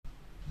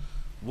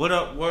What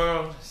up,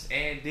 world? It's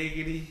And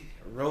Diggity,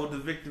 Road to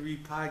Victory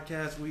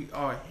podcast. We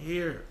are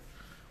here.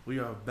 We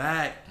are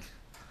back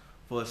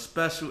for a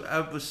special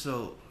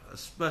episode.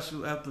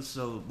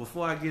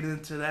 Before I get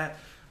into that,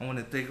 I want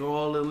to thank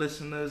all the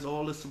listeners,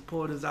 all the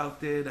supporters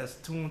out there that's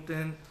tuned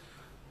in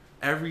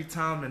every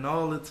time and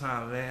all the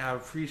time, man. I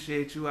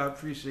appreciate you. I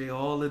appreciate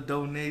all the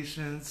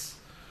donations.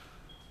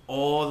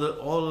 All the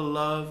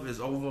love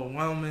is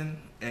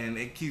overwhelming, and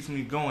it keeps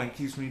me going,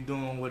 keeps me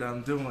doing what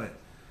I'm doing.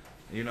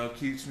 You know,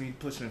 keeps me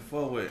pushing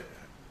forward.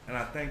 And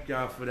I thank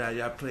y'all for that.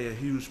 Y'all play a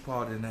huge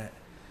part in that.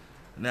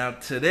 Now,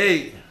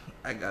 today,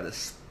 I got a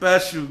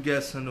special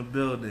guest in the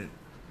building.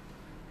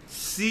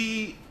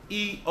 CEO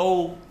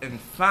and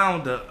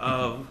founder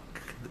of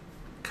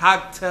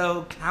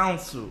Cocktail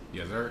Counsel.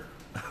 Yes, sir.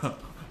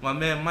 My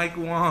man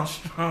Michael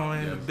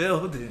Armstrong in the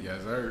building.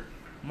 Yes, sir.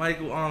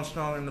 Michael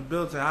Armstrong in the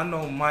building. I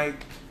know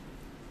Mike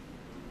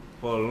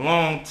for a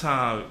long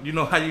time. You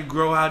know how you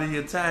grow out of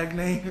your tag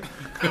name?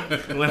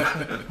 when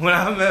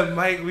I met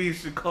Mike, we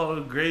used to call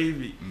it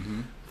Gravy.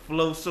 Mm-hmm.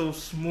 Flow so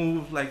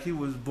smooth like he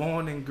was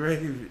born in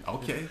gravy.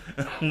 Okay.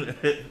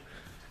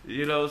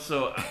 You know,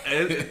 so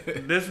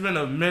there's been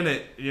a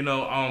minute. You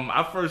know,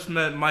 I first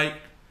met Mike.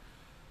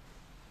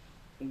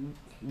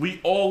 We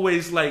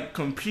always like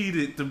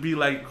competed to be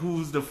like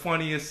who's the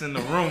funniest in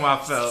the room.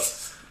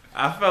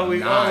 I felt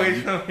we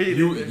always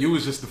competed. You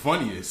was just the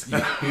funniest. You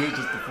was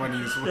just the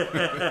funniest one.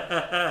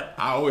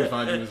 I always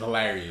found you was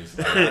hilarious.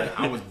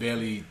 I was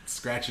barely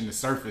scratching the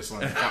surface on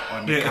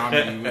the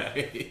comedy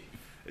way.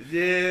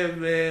 Yeah,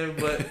 man,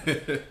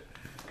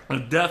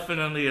 but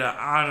definitely an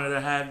honor to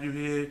have you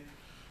here.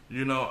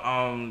 You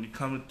know, you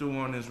coming through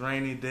on this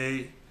rainy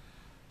day.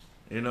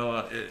 You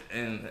know,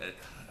 and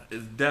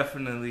it's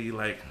definitely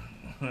like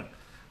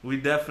we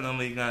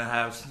definitely gonna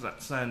have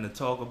something to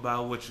talk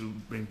about what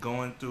you've been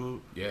going through.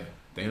 Yeah,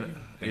 thank you.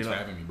 Thanks for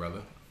having me,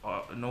 brother.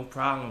 No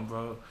problem,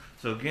 bro.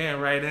 So getting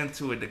right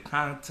into it,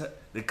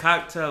 the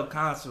Cocktail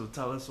Counsel.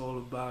 Tell us all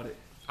about it.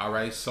 All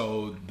right,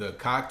 so the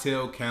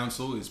Cocktail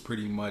Counsel is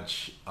pretty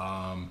much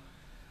an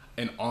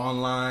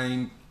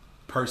online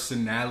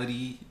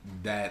personality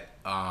that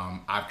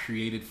I've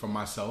created for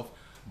myself,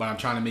 but I'm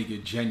trying to make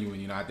it genuine.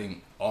 You know, I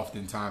think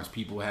oftentimes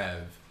people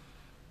have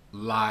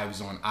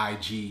lives on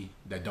IG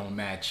that don't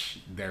match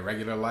their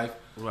regular life.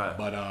 Right.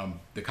 But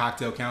the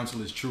Cocktail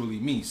Counsel is truly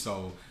me.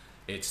 So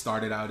it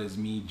started out as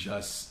me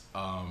just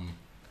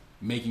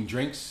making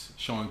drinks,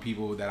 showing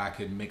people that I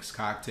could mix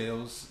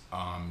cocktails.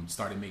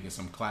 Started making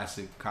some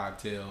classic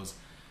cocktails,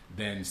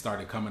 then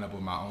started coming up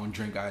with my own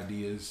drink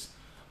ideas.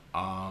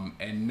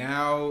 And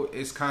now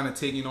it's kind of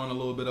taking on a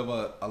little bit of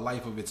a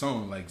life of its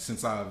own. Like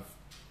since I've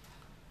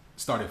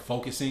started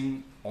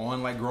focusing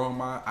on like growing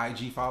my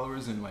IG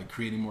followers and like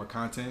creating more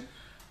content,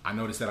 I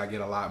noticed that I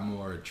get a lot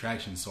more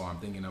traction. So I'm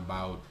thinking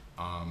about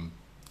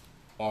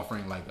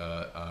offering like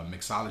a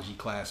mixology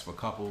class for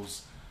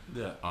couples.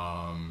 Yeah.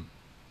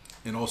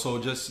 And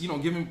also just, you know,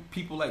 giving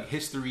people like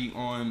history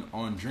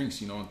on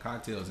drinks, you know, and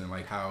cocktails and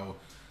like how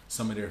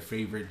some of their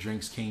favorite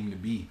drinks came to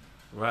be.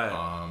 Right.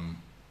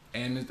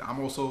 And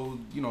I'm also,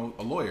 you know,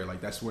 a lawyer.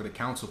 Like that's where the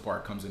counsel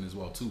part comes in as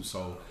well too.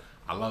 So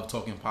I love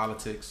talking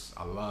politics.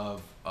 I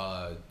love,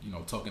 you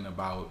know, talking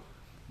about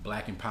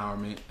black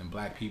empowerment and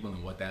black people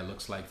and what that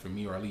looks like for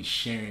me, or at least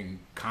sharing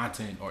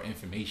content or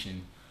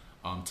information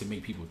to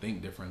make people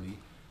think differently.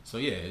 So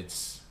yeah,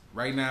 it's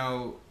right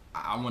now,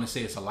 I want to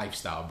say it's a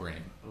lifestyle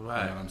brand.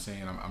 Right. You know what I'm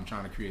saying? I'm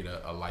trying to create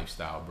a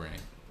lifestyle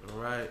brand.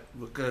 Right.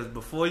 Because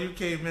before you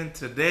came in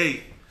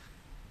today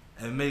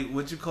and made,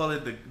 what you call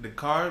it, the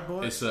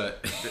cardboard? It's a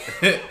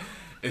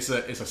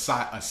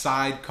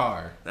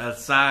sidecar. A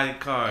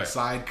sidecar. A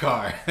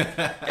sidecar.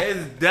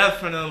 It's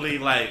definitely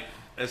like,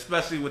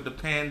 especially with the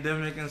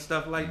pandemic and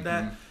stuff like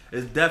that,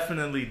 it's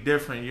definitely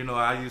different. You know,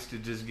 I used to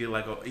just get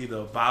like either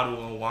a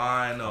bottle of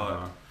wine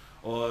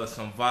or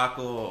some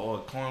vodka or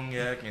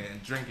cognac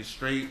and drink it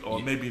straight,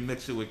 or maybe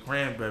mix it with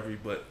cranberry.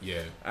 But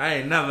yeah, I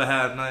ain't never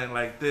had nothing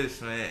like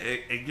this, man.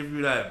 It gives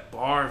you that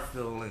bar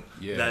feeling,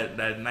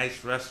 that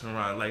nice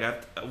restaurant.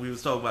 Like we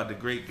was talking about the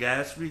Great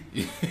Gatsby.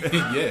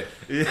 Yeah,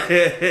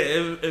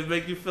 it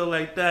make you feel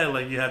like that.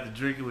 Like you have to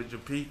drink it with your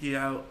pinky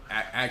out.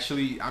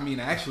 Actually,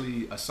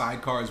 a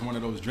sidecar is one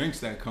of those drinks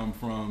that come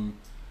from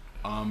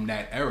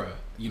that era.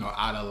 You know,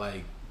 out of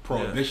like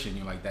Prohibition.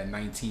 You know, like that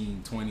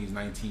 1920s,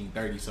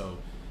 1930s. So.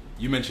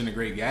 You mentioned the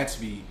Great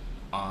Gatsby.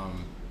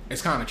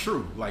 It's kind of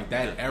true. Like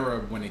that era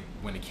when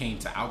it came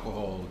to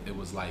alcohol, it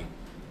was like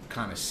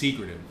kind of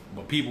secretive.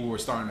 But people were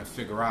starting to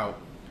figure out,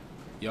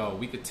 yo,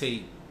 we could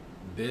take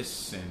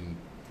this and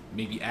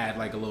maybe add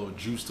like a little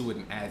juice to it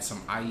and add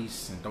some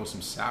ice and throw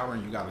some sour,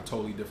 and you got a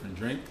totally different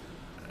drink.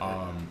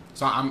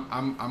 So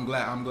I'm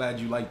glad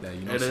you like that.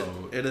 You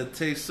know, it'll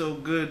taste so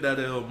good that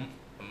it'll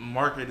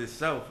market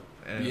itself.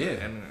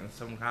 In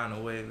some kind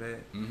of way,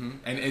 man. Mm-hmm.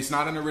 And it's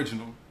not an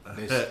original.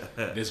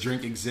 This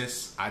drink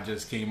exists. I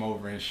just came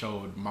over and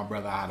showed my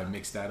brother how to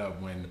mix that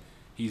up when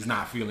he's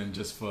not feeling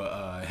just for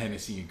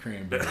Hennessy and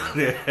cranberry.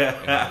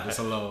 Just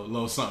a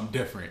little something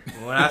different.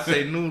 When I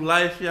say new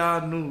life,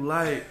 y'all, new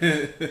life.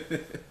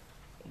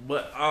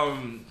 But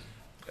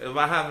if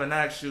I haven't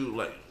asked you,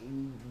 like,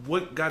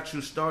 what got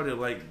you started?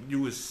 Like, you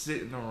was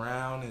sitting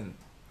around and...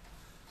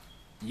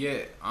 Yeah,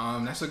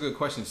 that's a good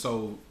question.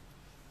 So,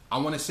 I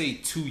want to say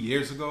 2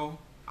 years ago,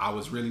 I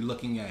was really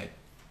looking at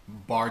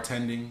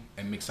bartending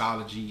and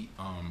mixology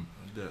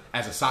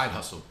as a side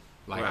hustle.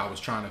 Like, I was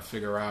trying to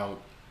figure out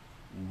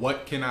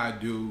what can I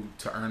do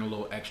to earn a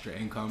little extra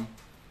income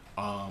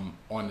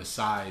on the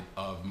side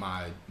of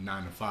my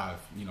 9 to 5,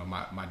 you know,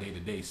 my day to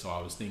day. So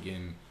I was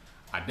thinking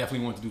I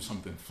definitely want to do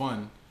something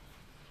fun.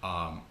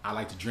 I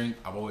like to drink.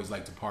 I've always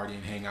liked to party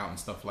and hang out and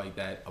stuff like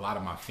that. A lot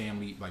of my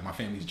family, like my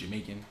family's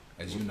Jamaican,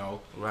 as you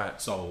know. Right.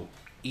 So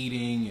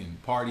eating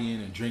and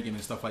partying and drinking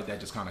and stuff like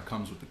that just kind of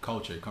comes with the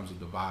culture. It comes with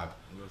the vibe.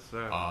 Yes,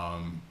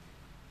 sir.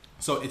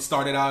 So it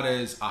started out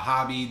as a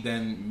hobby.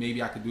 Then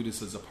maybe I could do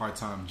this as a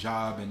part-time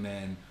job. And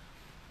then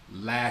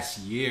last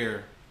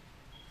year,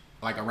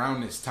 like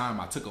around this time,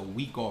 I took a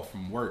week off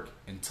from work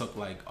and took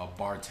like a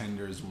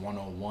bartender's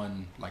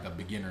 101, like a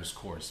beginner's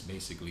course,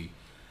 basically.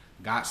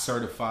 Got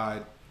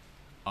certified,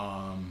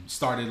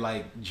 started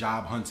like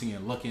job hunting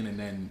and looking, and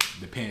then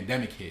the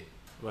pandemic hit.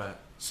 Right.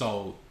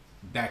 So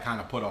that kind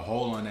of put a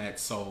hole on that.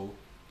 So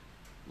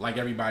like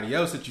everybody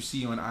else that you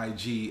see on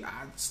IG,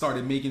 I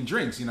started making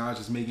drinks. You know, I was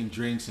just making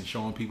drinks and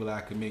showing people that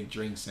I could make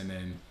drinks. And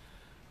then,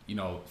 you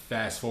know,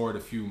 fast forward a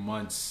few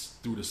months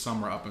through the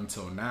summer up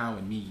until now,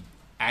 and me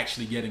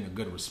actually getting a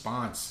good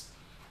response,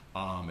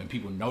 and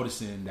people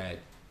noticing that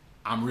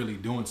I'm really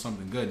doing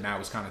something good. Now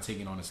it's kind of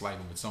taking on its life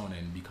of its own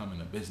and becoming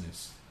a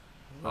business,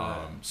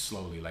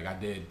 slowly. Like I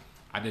did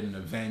an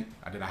event,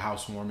 I did a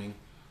housewarming,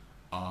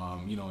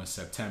 you know, in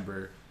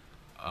September,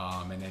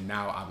 and then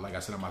now, like I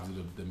said, I'm about to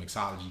do the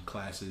mixology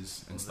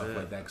classes and stuff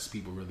like that because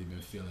people really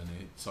been feeling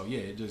it. So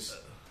yeah,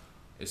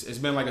 it's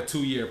been like a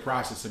 2-year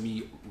process of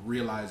me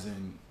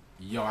realizing,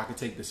 yo, I could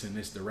take this in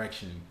this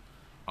direction.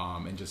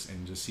 And just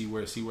see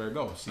where it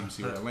goes,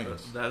 see where it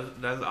lands.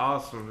 That's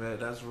awesome, man.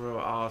 That's real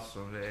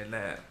awesome, man.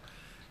 That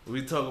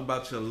we talk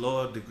about your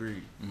law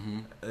degree.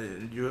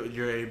 Mm-hmm.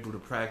 You're able to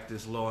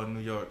practice law in New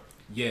York.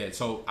 Yeah,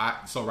 so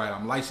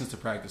I'm licensed to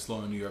practice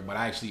law in New York, but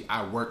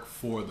I work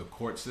for the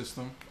court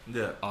system.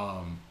 Yeah.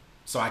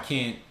 So I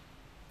can't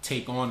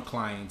take on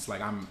clients.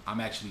 Like I'm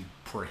actually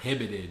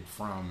prohibited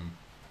from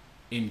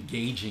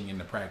engaging in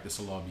the practice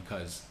of law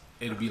because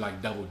it'll be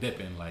like double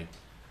dipping. Like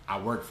I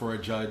work for a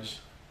judge.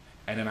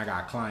 And then I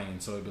got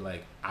clients, so it'd be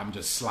like I'm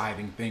just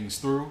sliding things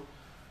through.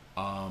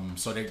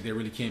 So there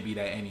really can't be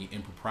that any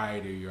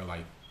impropriety or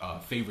like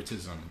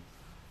favoritism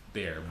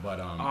there.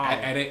 But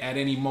at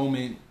any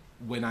moment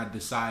when I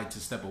decide to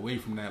step away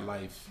from that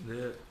life,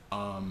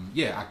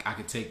 I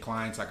could take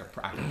clients, I could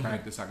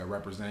practice, I could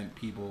represent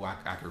people,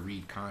 I could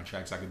read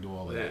contracts, I could do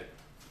all of that.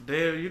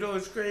 Damn, you know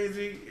it's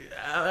crazy.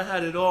 I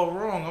had it all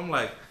wrong. I'm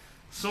like,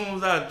 as soon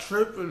as I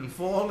trip and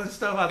fall and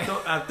stuff,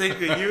 I think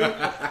of you.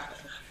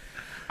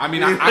 I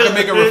mean, I can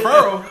make a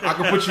referral. I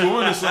can put you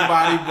on to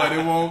somebody, but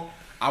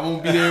I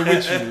won't be there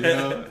with you. You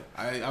know,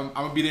 I'm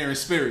gonna be there in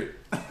spirit.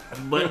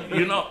 But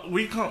you know,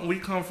 we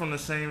come from the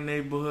same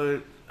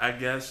neighborhood, I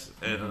guess,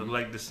 and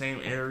like the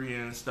same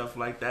area and stuff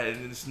like that.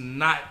 And it's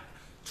not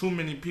too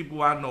many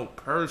people I know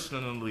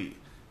personally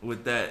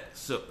with that.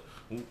 So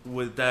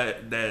with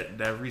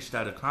that reached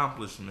that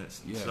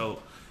accomplishments. Yeah.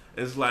 So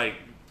it's like,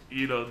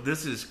 you know,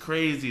 this is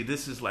crazy.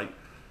 This is like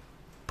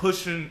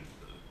pushing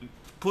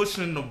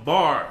the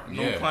bar,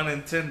 no pun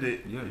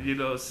intended, you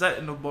know,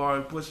 setting the bar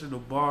and pushing the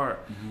bar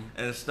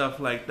and stuff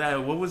like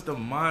that. What was the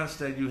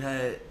mindset you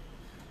had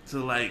to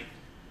like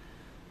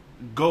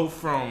go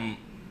from,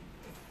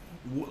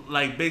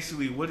 like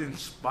basically what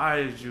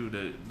inspired you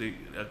to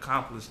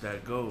accomplish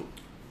that goal?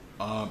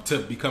 To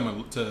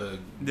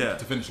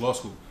finish law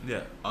school.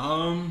 Yeah.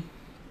 Damn,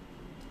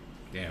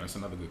 that's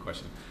another good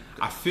question.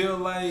 I feel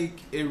like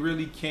it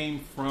really came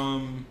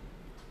from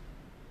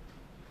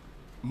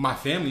my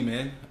family,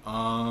 man.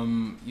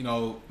 You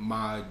know,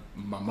 my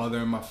mother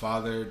and my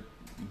father,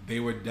 they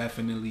were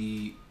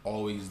definitely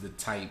always the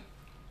type,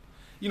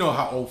 you know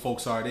how old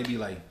folks are, they be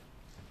like,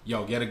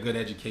 yo, get a good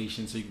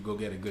education so you can go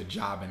get a good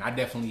job. And I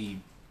definitely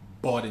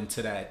bought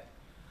into that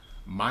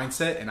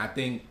mindset, and I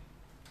think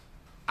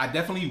I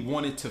definitely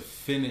wanted to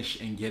finish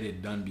and get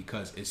it done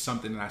because it's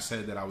something that I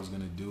said that I was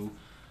going to do.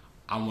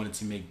 I wanted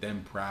to make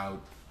them proud.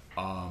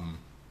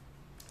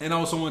 And I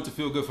also wanted to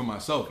feel good for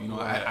myself. You know,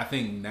 I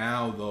think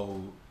now,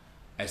 though,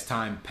 as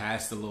time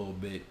passed a little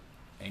bit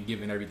and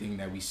given everything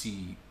that we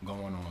see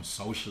going on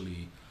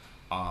socially,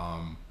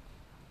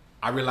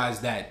 I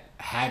realized that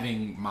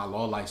having my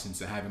law license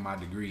and having my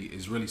degree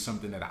is really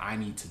something that I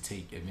need to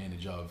take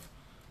advantage of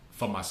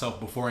for myself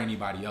before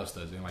anybody else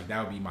does. And, like,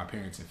 that would be my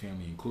parents and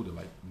family included.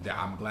 Like,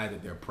 I'm glad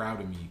that they're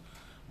proud of me.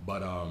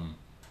 But,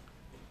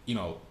 you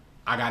know,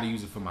 I got to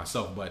use it for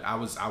myself. But I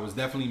was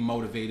definitely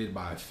motivated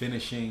by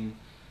finishing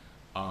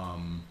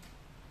and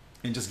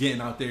just getting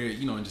out there,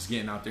 you know, and just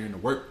getting out there in the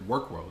work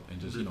world and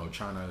just, you know,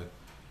 trying to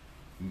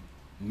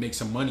make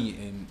some money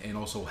and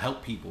also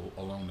help people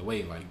along the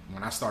way. Like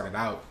when I started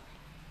out,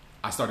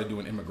 I started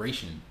doing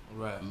immigration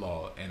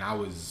law, and I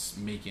was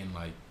making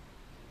like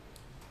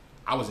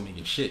I wasn't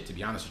making shit, to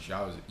be honest with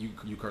you.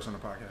 You curse on the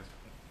podcast?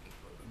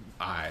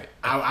 Alright.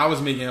 I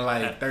was making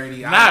like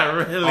 30. Not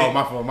really. Oh,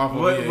 my fault.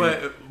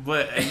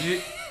 But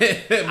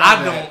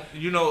I don't,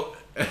 you know,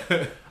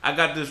 I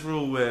got this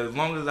rule where as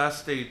long as I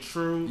stay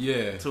true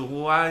to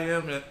who I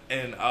am,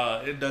 and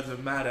it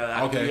doesn't matter.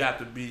 You have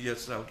to be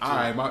yourself too.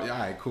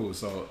 Alright, cool.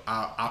 So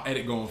I'll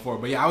edit going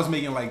forward. But yeah, I was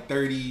making like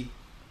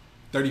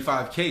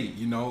 35K,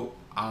 you know.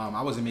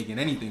 I wasn't making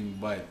anything,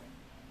 but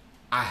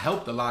I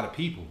helped a lot of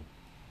people,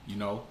 you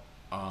know.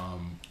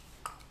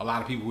 A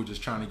lot of people were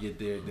just trying to get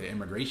their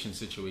immigration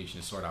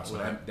situation sorted out. So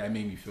that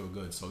made me feel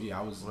good. So yeah,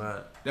 I was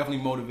definitely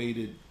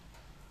motivated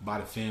by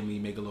the family,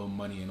 make a little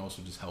money, and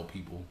also just help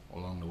people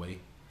along the way.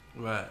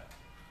 Right.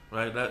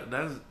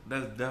 That's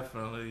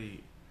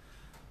definitely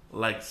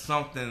like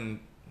something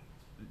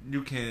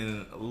you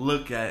can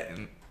look at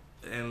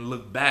and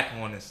look back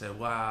on and say,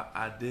 "Wow,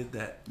 I did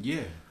that."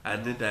 Yeah, I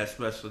did that,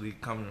 especially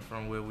coming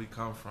from where we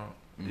come from.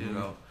 You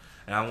know.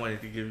 And I wanted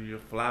to give you your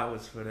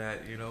flowers for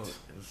that, you know.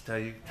 Just tell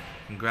you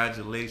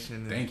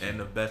congratulations and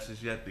the best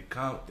is yet to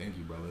come. Thank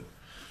you, brother.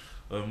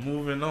 But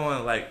moving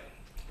on, like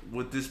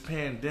with this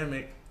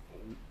pandemic,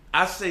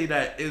 I say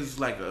that is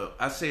like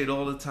I say it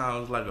all the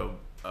time. It's like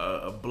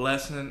a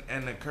blessing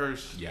and a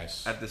curse.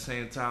 Yes. At the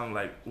same time,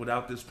 like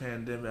without this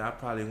pandemic, I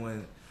probably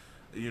wouldn't,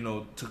 you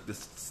know, took the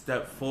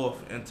step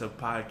forth into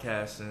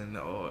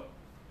podcasting or,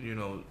 you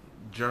know,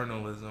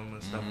 journalism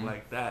and stuff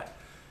like that.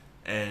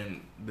 And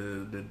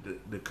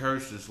the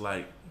curse is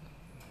like,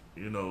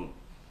 you know,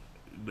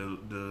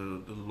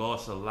 the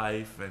loss of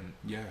life and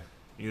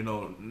you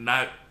know,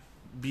 not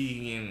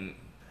being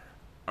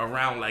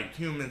around like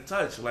human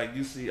touch. Like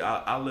you see,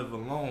 I live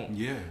alone,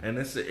 and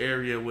it's an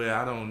area where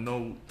I don't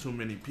know too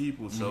many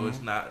people, so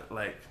it's not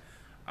like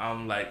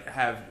I'm like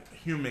have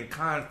human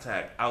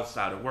contact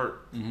outside of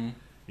work.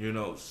 You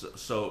know,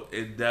 so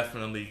it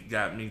definitely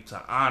got me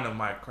to honor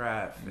my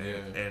craft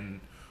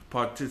and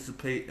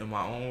participate in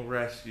my own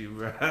rescue,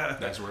 right?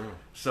 That's real.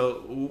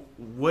 So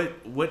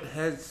what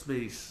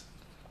headspace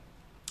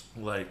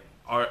like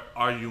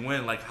are you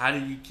in? Like how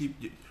do you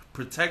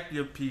protect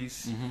your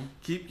peace,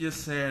 keep your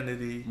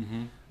sanity,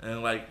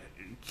 and like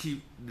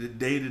keep the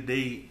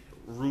day-to-day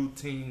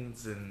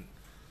routines, and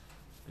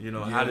you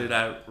know, how did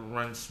that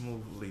run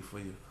smoothly for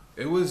you?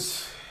 It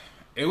was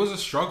a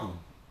struggle.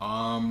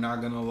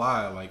 Not gonna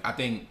lie. Like I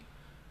think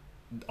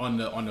on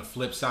the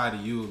flip side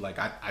of you, like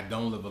I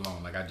don't live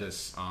alone. Like I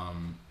just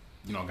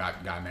you know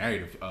got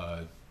married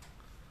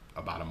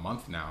about a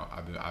month now.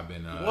 I've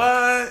been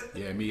what?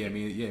 Yeah, me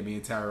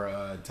and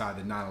Tara tied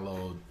the knot a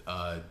little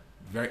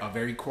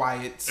very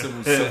quiet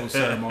civil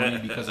ceremony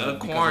because of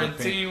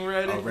quarantine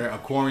wedding. A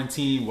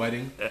quarantine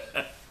wedding.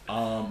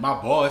 My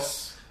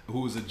boss, who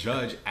was a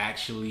judge,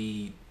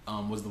 actually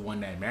was the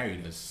one that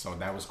married us, so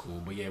that was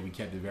cool. But yeah, we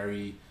kept it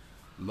very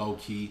low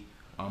key.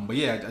 But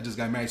yeah, I just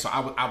got married, so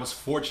I was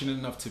fortunate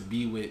enough to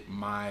be with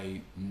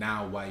my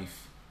now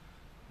wife,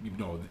 you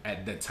know,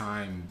 at the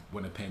time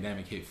when the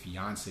pandemic hit,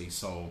 fiance.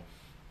 So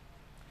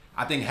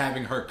I think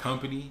having her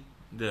company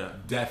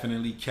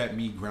definitely kept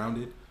me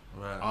grounded.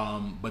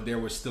 Right. But there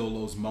were still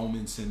those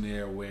moments in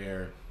there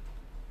where,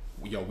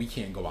 we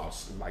can't go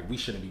out. Like we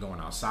shouldn't be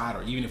going outside,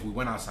 or even if we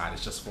went outside,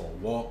 it's just for a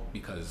walk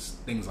because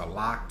things are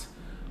locked.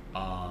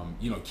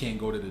 Can't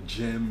go to the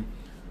gym.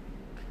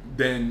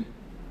 Then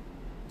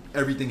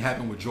everything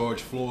happened with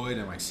George Floyd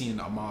and like seeing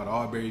the Ahmaud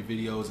Arbery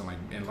videos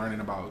and learning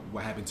about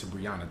what happened to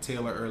Breonna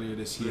Taylor earlier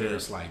this year.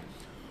 It's like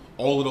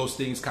all of those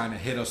things kind of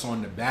hit us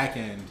on the back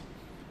end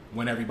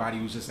when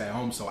everybody was just at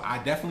home. So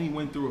I definitely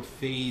went through a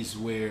phase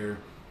where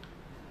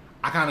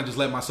I kind of just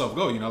let myself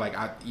go. You know, like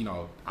I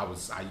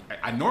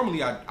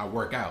normally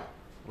work out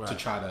to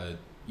try to,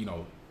 you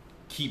know,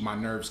 keep my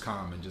nerves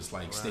calm and just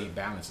like stay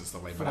balanced and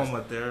stuff like that. Form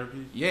of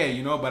therapy. Yeah,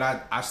 you know, but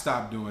I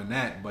stopped doing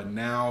that. But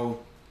now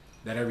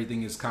that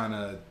everything is kind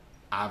of,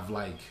 I've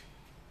like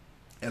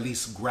at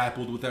least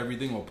grappled with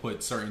everything or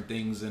put certain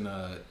things in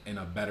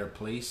a better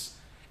place,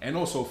 and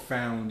also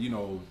found, you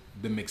know,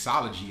 the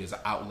mixology as an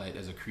outlet,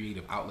 as a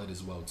creative outlet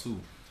as well too.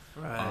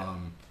 Right.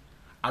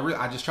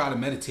 I just try to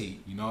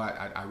meditate. You know,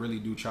 I really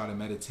do try to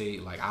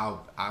meditate. Like I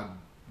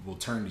will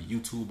turn the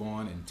YouTube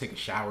on and take a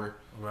shower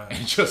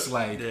and just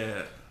like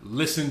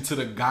listen to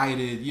the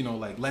guided, you know,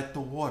 like let the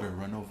water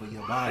run over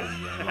your body.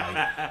 And like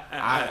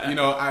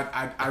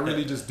I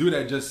really just do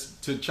that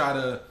just to try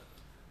to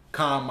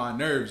calm my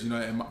nerves, you know.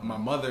 And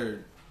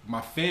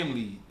my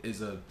family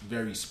is a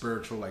very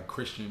spiritual, like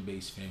Christian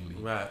based family.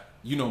 Right.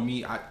 You know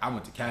me, I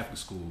went to Catholic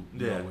school,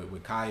 you know,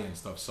 with Kaya and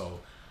stuff. So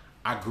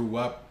I grew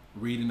up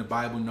reading the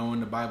Bible,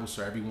 knowing the Bible.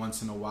 So every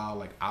once in a while,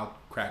 like I'll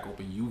crack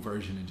open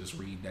YouVersion and just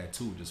read that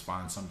too. Just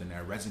find something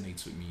that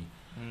resonates with me,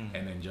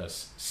 and then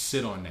just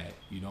sit on that,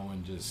 you know,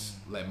 and just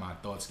let my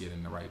thoughts get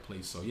in the right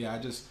place. So yeah, I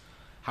just,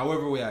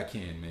 however way I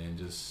can, man.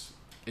 Just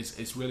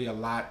it's really a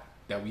lot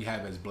that we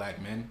have as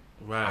black men.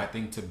 Right. I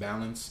think to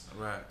balance.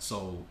 Right.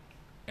 So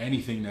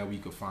anything that we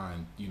could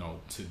find, you know,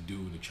 to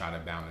do to try to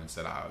balance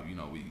that out, you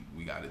know,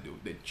 we got to do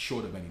it.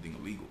 Short of anything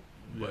illegal.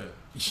 But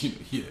that's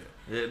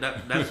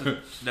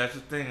the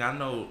thing. I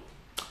know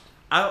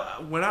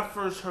when I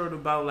first heard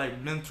about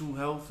like mental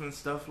health and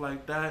stuff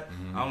like that,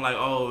 I'm like,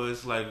 oh,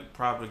 it's like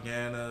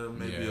propaganda,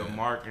 maybe a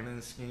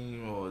marketing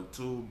scheme or a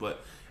tool.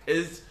 But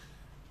it's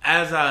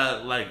as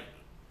I like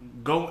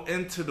go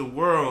into the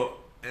world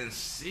and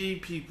see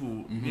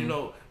people, you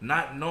know,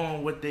 not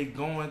knowing what they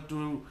going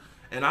through,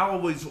 and I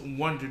always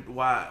wondered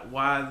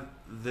why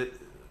the,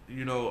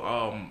 you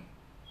know,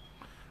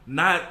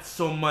 not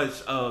so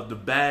much of the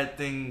bad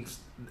things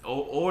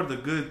or the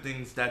good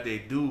things that they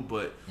do,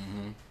 but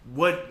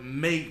what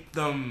make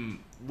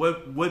them,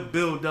 what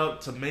build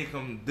up to make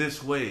them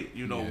this way,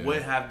 you know,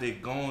 what have they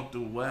gone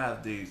through, what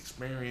have they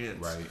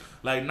experienced, right?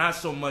 Like not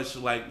so much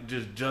like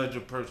just judge a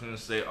person and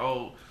say,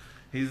 oh,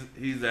 he's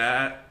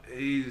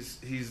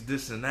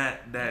this and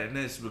that and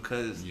this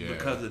because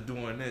of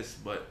doing this,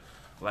 but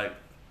like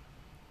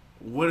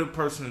what a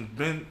person's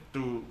been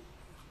through,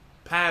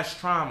 past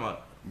trauma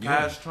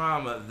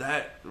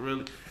that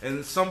really,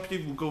 and some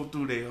people go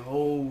through their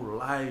whole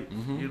life,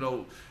 you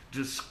know,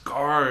 just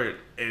scarred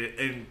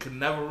and can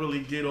never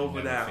really get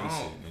over that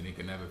hump. And they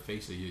can never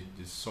face it. It's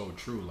just so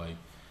true. Like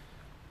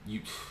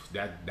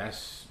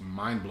that's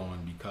mind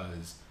blowing,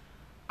 because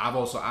I've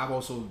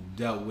also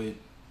dealt with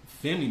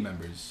family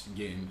members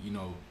getting, you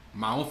know,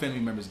 my own family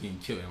members getting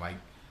killed, and like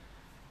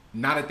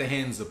not at the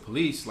hands of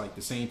police, like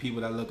the same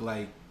people that look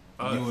like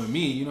you and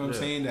me, you know what I'm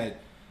saying,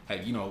 that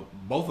had, you know,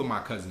 both of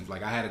my cousins,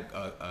 like I had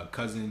a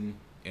cousin,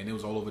 and it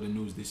was all over the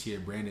news this year,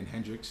 Brandon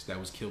Hendricks, that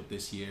was killed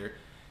this year,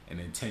 and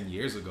then 10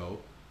 years ago,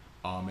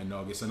 in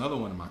August, another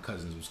one of my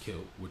cousins was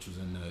killed, which was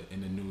in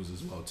the news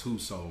as well too.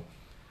 So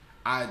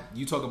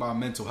you talk about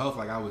mental health,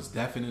 like I was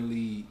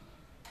definitely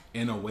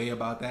in a way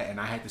about that, and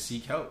I had to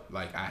seek help.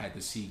 Like I had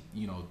to seek,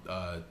 you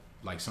know,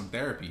 like some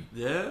therapy.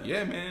 Yeah,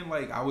 man.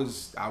 Like I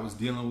was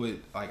dealing with,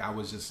 like I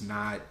was just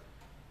not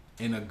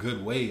in a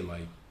good way.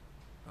 Like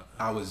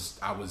I was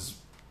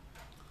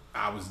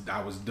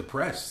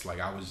depressed.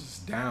 Like I was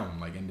just down.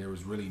 Like, and there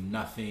was really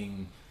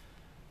nothing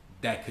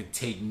that could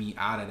take me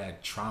out of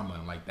that trauma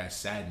and like that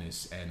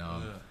sadness. And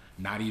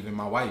not even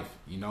my wife,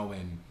 you know.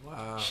 And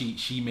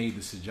she made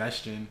the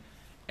suggestion,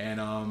 and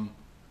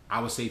I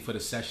would say for the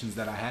sessions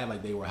that I had,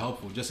 like they were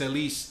helpful. Just at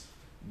least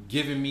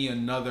giving me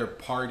another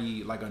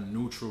party, like a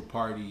neutral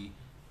party,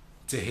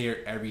 to hear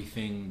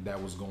everything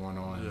that was going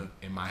on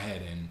in my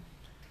head. And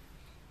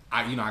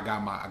I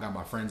got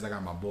my friends, I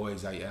got my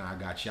boys, I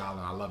got y'all,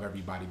 and I love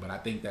everybody. But I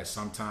think that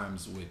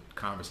sometimes with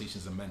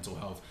conversations of mental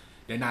health,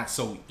 they're not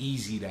so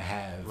easy to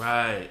have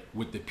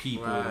with the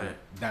people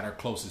that are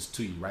closest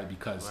to you, right?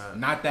 Because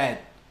not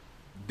that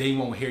they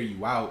won't hear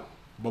you out,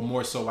 but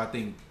more so I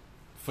think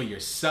for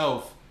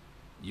yourself,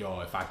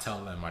 if I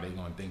tell them, are they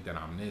going to think that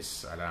I'm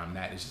this or that I'm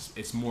that?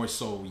 It's more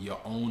so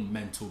your own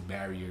mental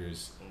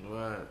barriers.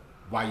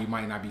 Why you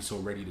might not be so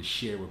ready to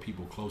share with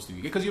people close to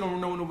you, because you don't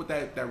know what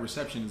that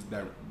reception is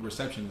going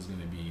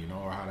to be, you know,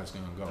 or how that's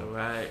going to go.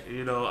 Right.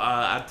 You know,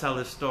 I tell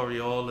this story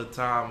all the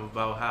time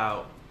about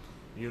how,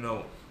 you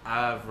know,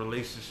 I have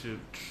relationship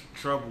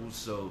troubles,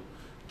 so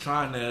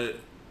trying to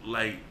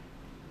like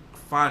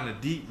find a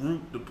deep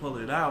root to pull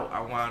it out,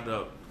 I wound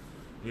up,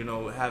 you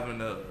know,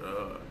 having a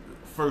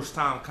first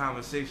time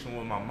conversation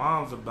with my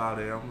mom's about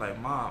it. I'm like,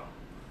 Mom,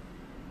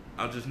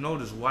 I just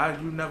noticed, why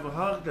you never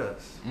hugged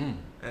us?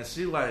 And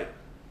she like,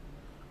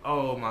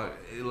 oh my,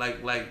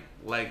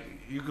 like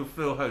you could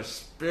feel her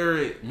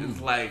spirit.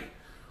 It's like,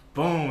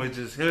 boom, it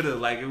just hit her.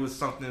 Like it was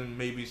something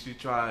maybe she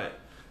tried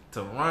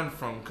to run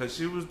from, because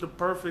she was the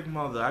perfect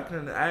mother. I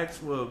couldn't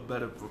ask for a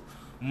better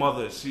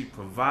mother. She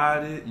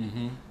provided.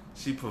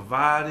 She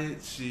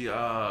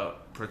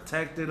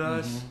protected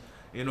us.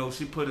 You know,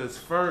 she put us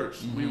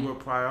first. We were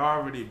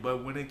priority.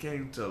 But when it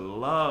came to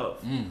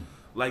love,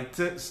 like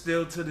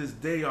still to this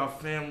day, our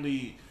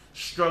family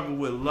struggle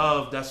with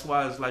love. That's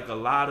why it's like a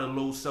lot of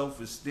low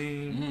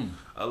self-esteem,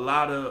 a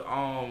lot of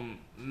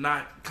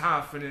not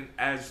confident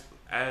as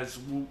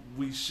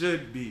we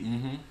should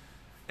be.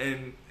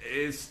 And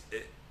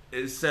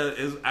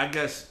I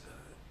guess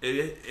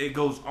it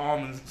goes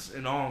arms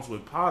in arms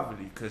with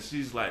poverty, because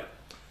she's like,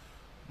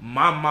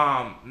 my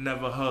mom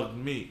never hugged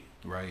me.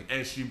 Right.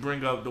 And she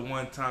bring up the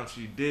one time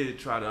she did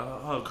try to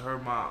hug her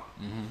mom.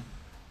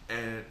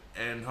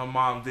 And her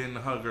mom didn't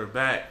hug her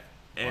back.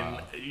 And,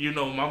 you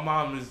know, my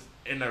mom is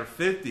in her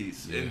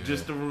 50s. And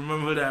just to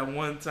remember that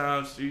one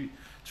time she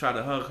tried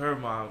to hug her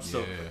mom.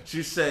 So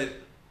she said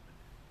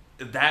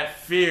that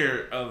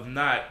fear of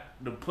not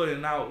the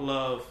putting out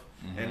love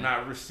and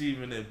not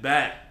receiving it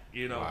back,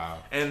 you know.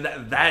 And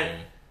that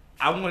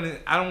I don't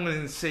want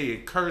to say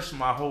it cursed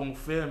my whole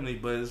family,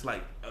 but it's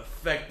like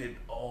affected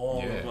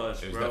all of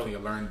us, it's bro. Definitely a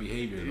learned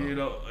behavior, though. You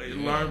know,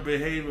 learned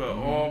behavior.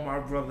 All my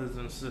brothers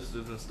and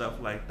sisters and stuff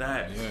like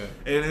that.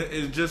 And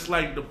it's just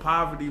like the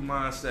poverty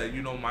mindset.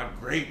 You know, my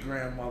great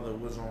grandmother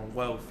was on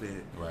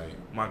welfare. Right.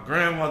 My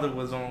grandmother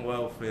was on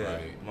welfare.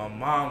 Right. My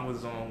mom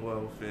was on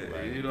welfare.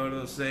 Right. You know what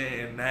I'm saying?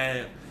 And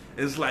now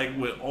it's like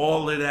with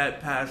all of that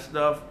past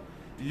stuff,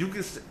 you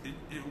can.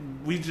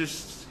 We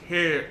just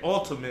here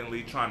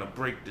ultimately trying to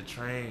break the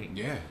train.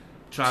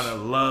 Trying to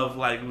love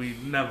like we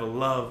never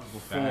loved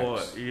before.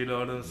 Facts. You know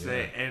what I'm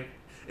saying? And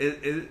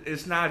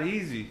it's not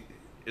easy.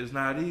 It's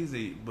not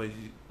easy, but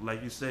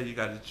like you said, you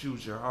got to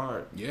choose your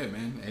heart. Yeah,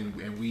 man,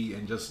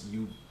 and just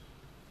you,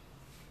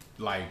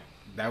 like,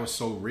 that was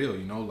so real,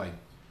 you know, like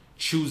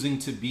choosing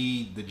to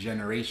be the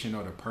generation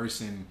or the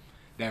person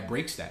that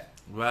breaks that,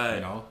 right?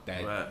 You know,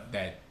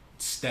 that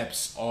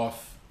steps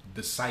off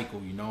the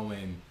cycle, you know,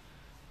 and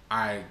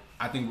I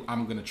think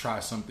I'm gonna try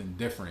something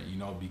different, you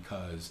know,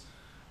 because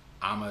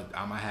I'ma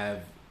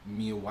have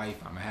me a wife,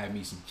 I'ma have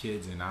me some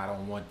kids, and I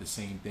don't want the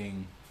same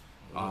thing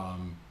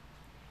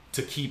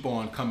to keep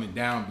on coming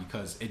down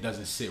because it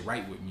doesn't sit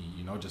right with me,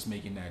 you know, just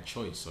making that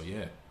choice. So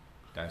yeah,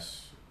 I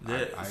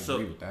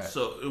agree with that.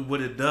 So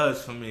what it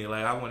does for me,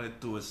 like I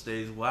went through a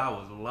stage where I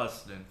was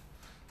lusting,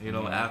 you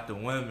know, after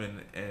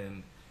women,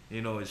 and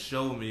you know, it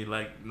showed me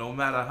like no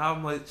matter how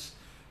much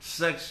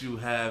sex you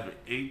have,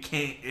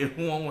 it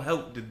won't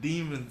help the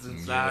demons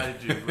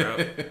inside you,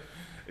 bro.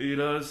 You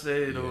know what I'm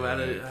saying? No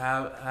matter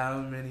how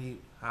many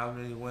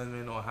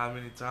women or how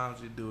many times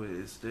you do it,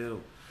 it's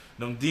still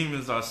them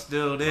demons are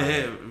still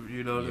there. Right.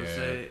 You know what I'm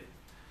saying?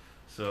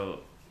 So,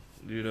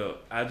 you know,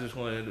 I just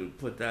wanted to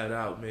put that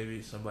out.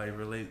 Maybe somebody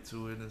relate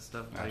to it and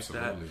stuff like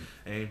that,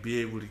 and be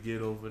able to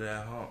get over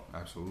that hump.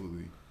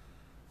 Absolutely.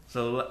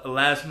 So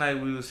last night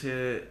we was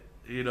here.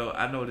 You know,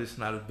 I know this is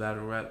not a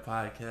battle rap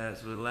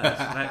podcast, but last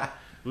night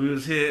we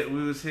was here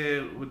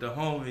with the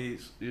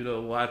homies, you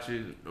know,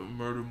 watching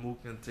Murder Mook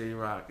and Tay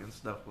Rock and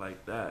stuff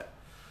like that.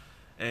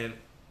 And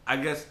I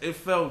guess it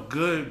felt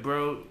good,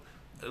 bro.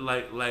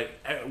 Like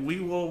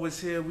we always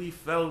here, we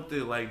felt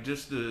it, like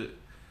just to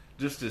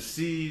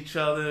see each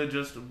other,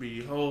 just to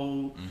be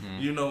whole. Mm-hmm.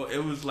 You know,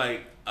 it was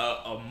like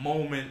a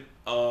moment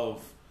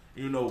of,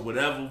 you know,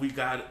 whatever we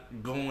got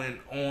going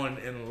on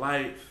in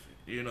life.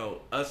 You know,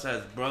 us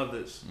as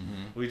brothers,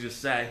 we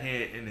just sat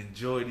here and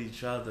enjoyed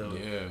each other.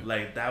 Yeah.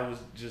 Like that was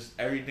just,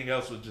 everything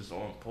else was just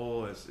on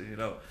pause, you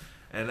know.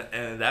 And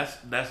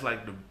that's like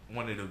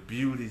one of the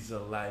beauties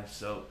of life.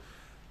 So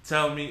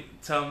tell me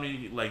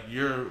like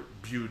your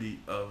beauty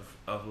of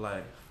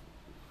life.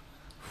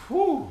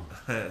 Whew.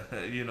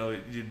 You know,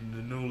 you're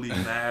newly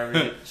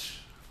married.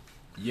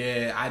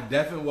 Yeah, I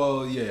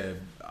definitely,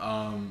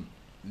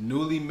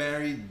 newly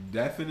married,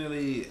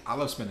 definitely. I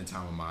love spending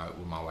time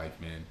with my wife,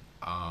 man.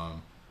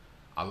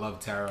 I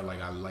love Tara.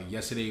 Like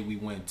yesterday we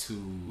went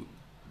to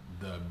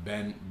the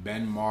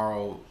Ben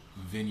Morrow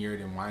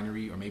Vineyard and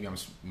Winery, or maybe I'm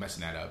messing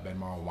that up. Ben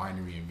Morrow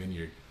Winery and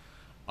Vineyard,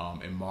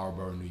 in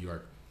Marlboro, New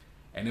York,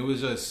 and it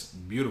was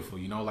just beautiful.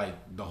 You know, like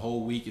the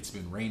whole week it's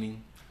been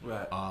raining.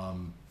 Right.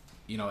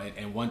 You know,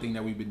 and one thing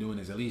that we've been doing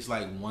is at least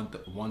like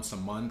once a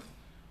month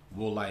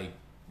we'll like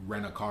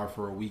rent a car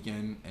for a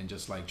weekend and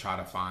just like try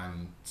to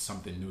find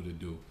something new to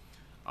do.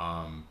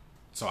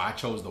 So I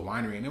chose the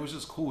winery, and it was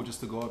just cool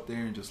just to go up there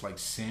and just like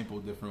sample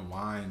different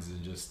wines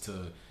and just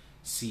to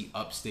see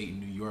upstate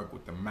New York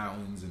with the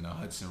mountains and the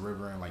Hudson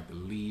River and like the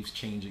leaves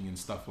changing and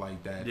stuff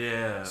like that.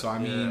 Yeah. So I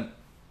mean,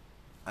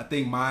 I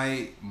think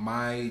my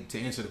to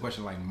answer the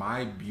question, like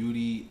my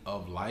beauty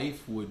of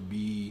life would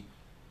be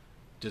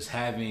just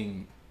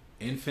having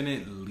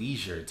infinite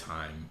leisure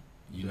time,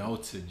 you know,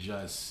 to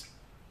just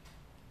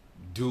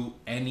do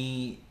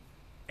any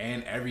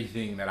and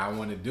everything that I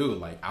want to do.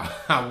 Like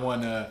I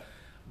want to.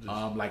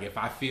 Like if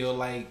I feel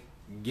like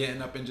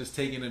getting up and just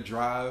taking a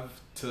drive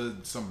to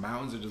some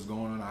mountains or just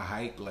going on a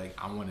hike, like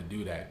I want to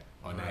do that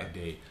on that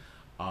day.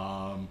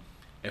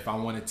 If I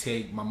want to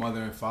take my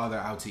mother and father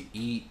out to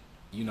eat,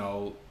 you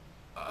know,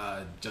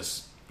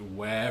 just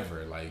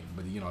wherever, like,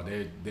 but you know,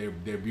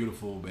 they're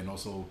beautiful and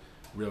also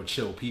real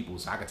chill people,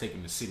 so I could take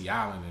them to City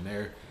Island and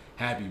they're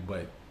happy.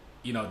 But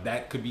you know,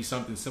 that could be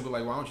something simple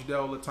like, why don't you do that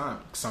all the time?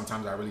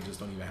 Sometimes I really just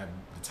don't even have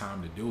the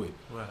time to do it,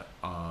 right?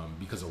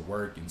 Because of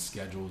work and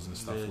schedules and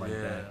stuff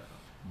that.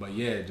 But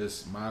yeah,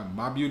 just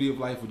my beauty of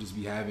life would just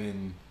be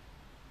having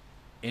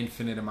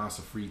infinite amounts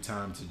of free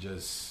time to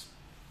just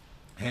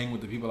hang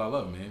with the people I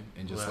love, man,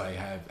 and just like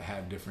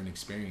have different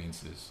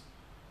experiences.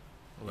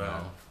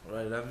 Right,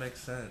 right. That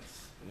makes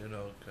sense. You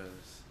know,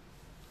 because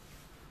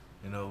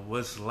you know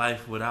what's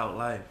life without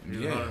life.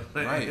 You know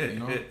right. You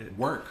know,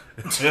 work.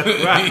 Right. You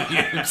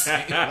know what I'm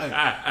saying?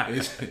 Like,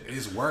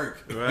 it's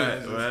work. Right,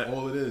 that's right.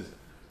 all it is.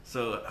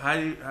 So how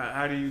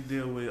do you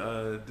deal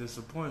with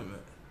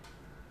disappointment?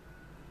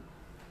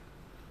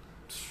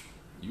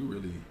 You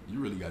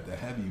really got the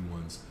heavy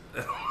ones.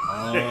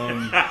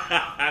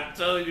 I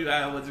told you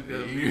I wasn't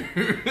gonna be.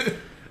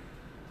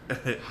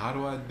 How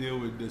do I deal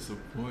with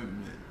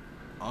disappointment?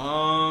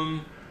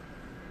 I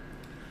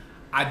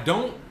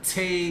don't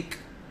take.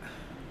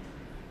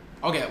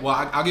 Okay,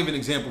 well, I'll give an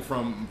example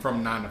from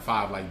 9 to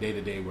 5, like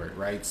day-to-day work,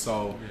 right?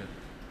 So,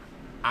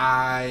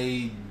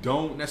 I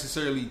don't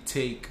necessarily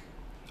take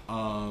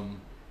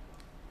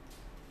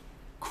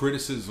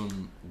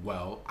criticism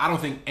well. I don't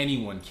think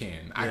anyone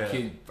can.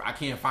 I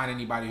can't find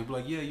anybody who'd be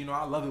like, yeah, you know,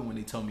 I love it when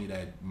they tell me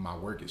that my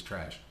work is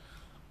trash.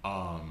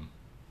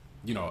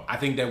 You know, I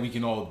think that we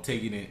can all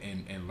take it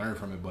and learn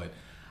from it, but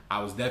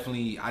I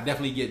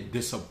definitely get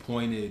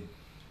disappointed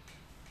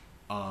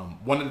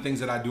One of the things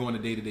that I do on a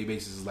day-to-day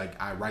basis is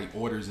like I write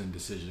orders and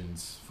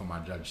decisions for my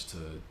judge to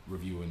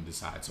review and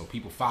decide. So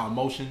people file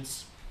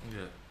motions.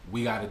 Yeah.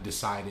 We got to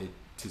decide it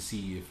to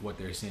see if what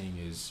they're saying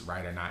is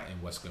right or not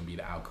and what's going to be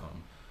the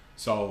outcome.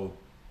 So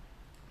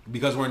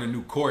because we're in a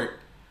new court,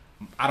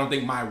 I don't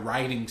think my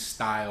writing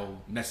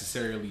style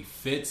necessarily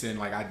fits. And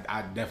like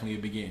I definitely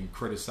have been getting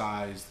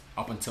criticized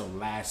up until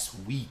last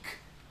week.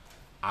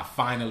 I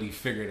finally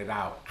figured it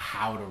out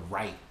how to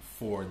write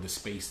for the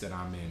space that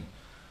I'm in.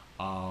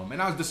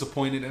 And I was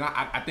disappointed, and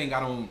I think I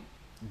don't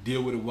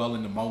deal with it well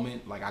in the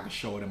moment. Like, I can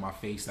show it in my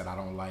face that I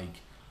don't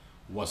like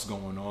what's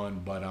going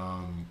on. But,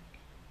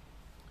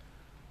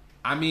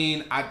 I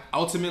mean, I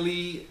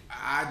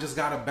just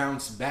got to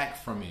bounce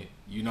back from it.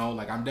 You know,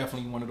 like, I'm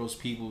definitely one of those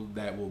people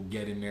that will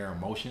get in their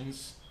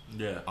emotions.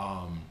 Yeah.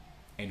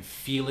 And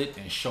feel it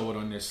and show it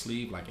on their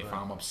sleeve. Like, if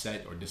I'm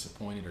upset or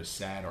disappointed or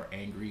sad or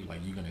angry, like,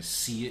 you're going to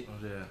see it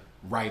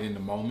right in the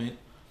moment.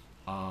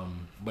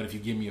 But if you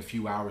give me a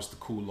few hours to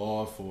cool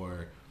off,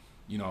 or,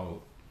 you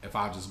know, if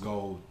I just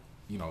go,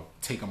 you know,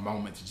 take a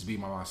moment to just be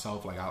by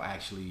myself, like I'll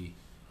actually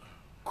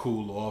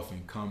cool off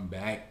and come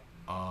back.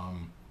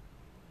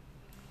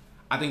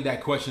 I think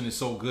that question is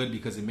so good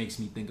because it makes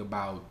me think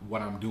about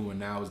what I'm doing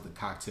now as the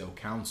Cocktail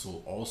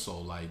Counsel. Also,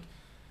 like,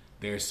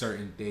 there are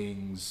certain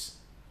things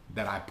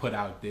that I put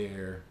out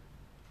there,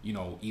 you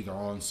know, either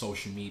on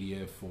social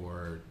media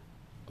for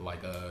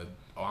like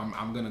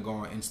I'm gonna go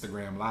on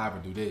Instagram Live or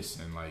do this,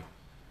 and like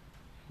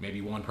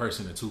maybe one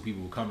person or two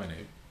people will come in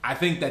it. I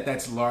think that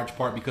that's large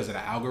part because of the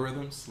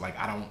algorithms. Like,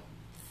 I don't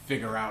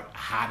figure out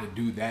how to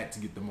do that to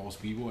get the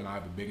most people, and I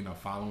have a big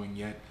enough following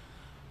yet.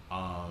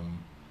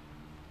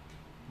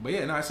 But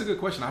yeah, no, it's a good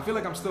question. I feel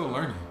like I'm still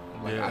learning.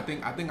 Like, I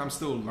think I'm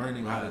still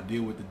learning how to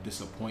deal with the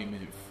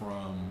disappointment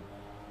from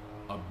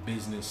a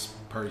business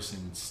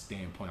person's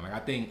standpoint. Like, I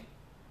think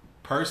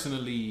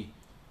personally,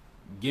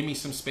 give me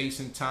some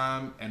space and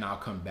time, and I'll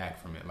come back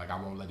from it. Like, I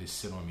won't let it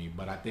sit on me.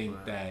 But I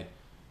think that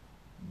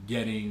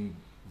getting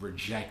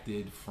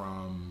rejected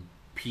from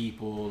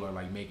people, or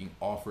like making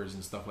offers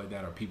and stuff like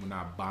that, or people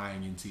not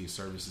buying into your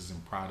services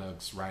and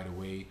products right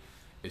away,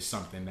 is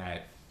something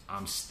that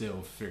I'm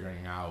still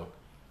figuring out.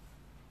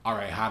 All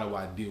right, how do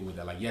I deal with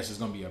that? Like, yes, it's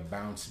going to be a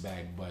bounce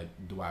back, but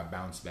do I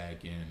bounce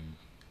back and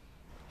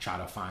try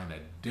to find a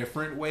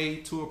different way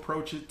to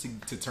approach it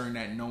to turn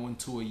that no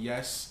into a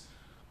yes?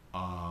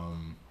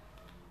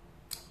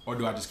 Or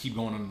do I just keep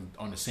going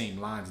on the same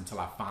lines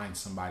until I find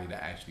somebody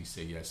to actually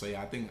say yes? So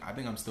yeah, I think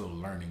I'm still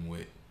learning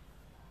with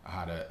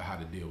how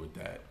to deal with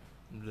that.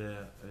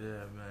 Yeah,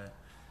 man.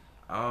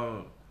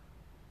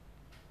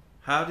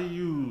 How do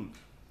you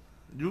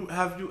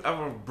have you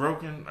ever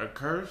broken a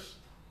curse?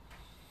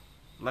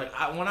 Like,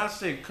 when I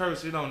say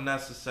curse, it don't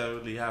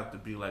necessarily have to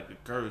be like a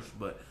curse,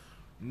 but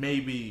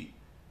maybe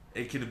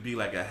it could be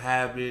like a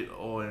habit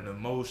or an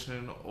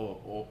emotion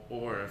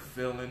or a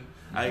feeling.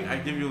 I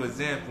give you an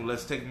example.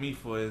 Let's take me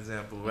for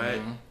example, right?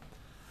 Mm-hmm.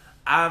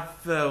 I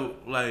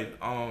felt like,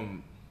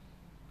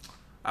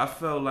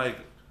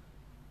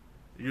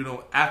 you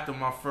know, after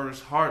my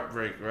first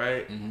heartbreak,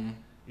 right? Mm-hmm.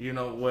 You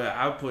know, where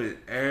I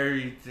put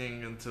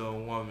everything into a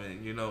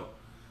woman, you know.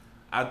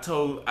 I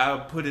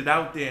put it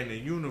out there in the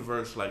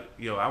universe, like,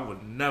 yo, I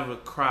would never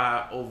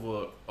cry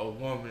over a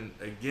woman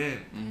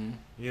again,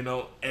 you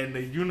know. And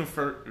the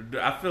universe,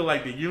 I feel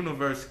like the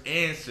universe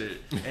answered,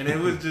 and it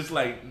was just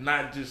like,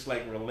 not just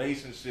like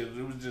relationships.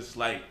 It was just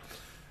like,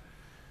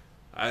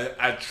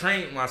 I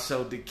trained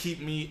myself to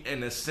keep me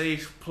in a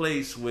safe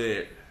place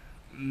where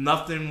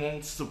nothing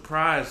won't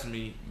surprise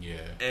me. Yeah.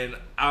 And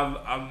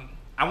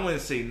I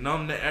wouldn't say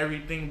numb to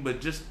everything,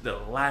 but just the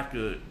lack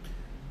of.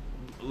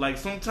 Like,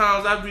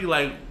 sometimes I'd be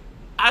like,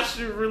 I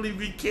should really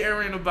be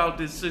caring about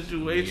this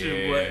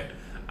situation, but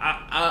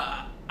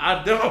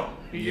I don't,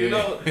 you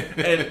know?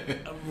 And,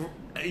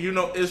 you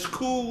know, it's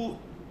cool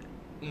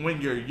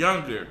when you're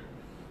younger,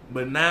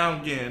 but now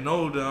I'm getting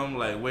older, I'm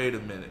like, wait a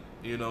minute,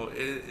 you know,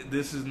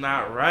 this is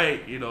not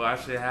right, you know, I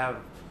should have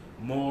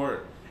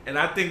more. And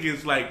I think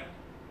it's like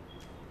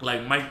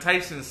Mike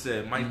Tyson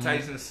said.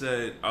 Tyson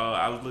said,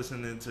 I was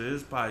listening to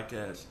his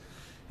podcast.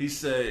 He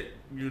said,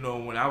 you know,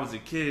 when I was a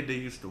kid, they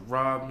used to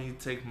rob me,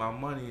 take my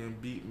money, and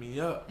beat me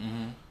up.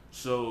 Mm-hmm.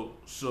 So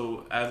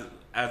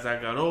as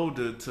I got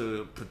older,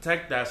 to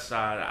protect that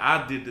side,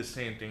 I did the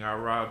same thing. I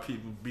robbed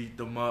people, beat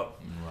them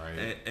up,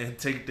 and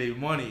take their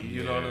money.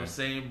 You know what I'm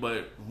saying?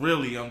 But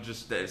really, I'm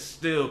just that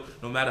still.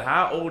 No matter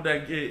how old I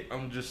get,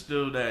 I'm just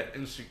still that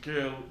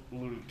insecure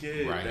little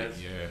kid that's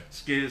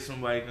scared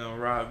somebody gonna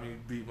rob me,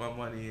 beat my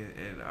money,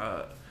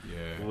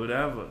 and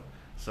whatever.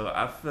 So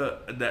I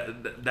felt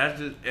that's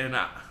just, and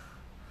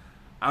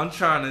I'm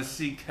trying to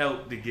seek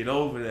help to get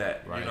over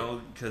that, you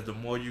know, because the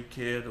more you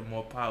care, the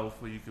more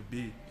powerful you could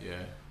be.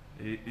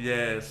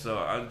 Yeah. So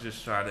I'm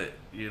just trying to,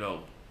 you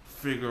know,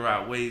 figure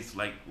out ways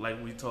like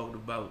we talked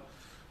about,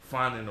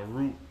 finding a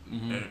root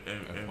and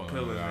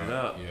pulling it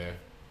up.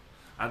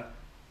 Yeah.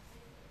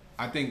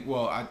 I think.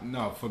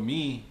 Well, for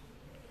me,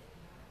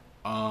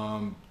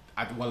 I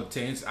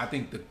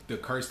think the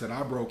curse that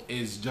I broke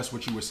is just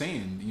what you were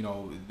saying. You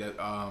know, that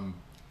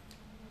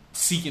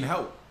seeking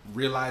help,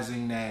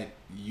 realizing that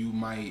you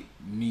might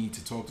need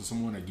to talk to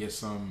someone or get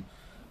some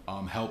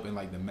help in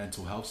like the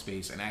mental health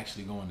space, and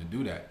actually going to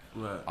do that.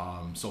 Right.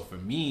 So for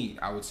me,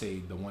 I would say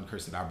the one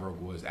curse that I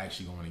broke was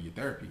actually going to get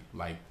therapy.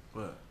 Like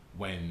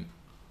when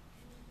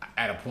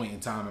at a point in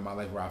time in my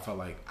life where I felt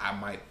like I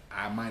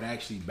might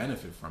actually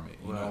benefit from it,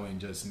 you know, and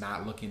just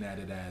not looking at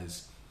it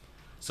as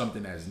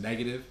something that's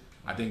negative.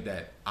 I think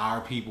that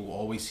our people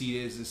always see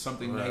it as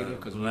something negative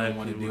because we don't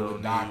want to deal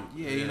with doctors.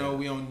 You know,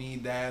 we don't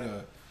need that,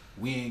 or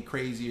we ain't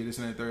crazy or this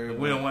and that third.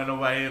 We don't want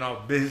nobody in our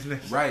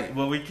business. Right.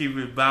 But we keep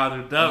it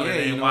bottled up and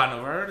they wind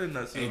up hurting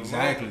us.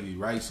 Exactly,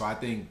 right? So I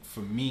think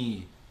for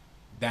me,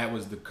 that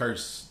was the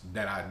curse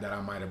that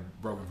I might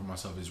have broken for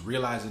myself, is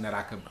realizing that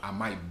I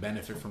might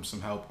benefit from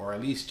some help, or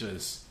at least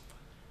just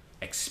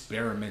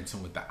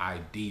experimenting with the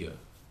idea,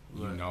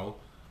 you know,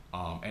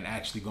 and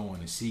actually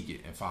going to seek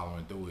it and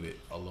following through with it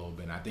a little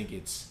bit. And I think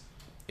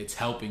it's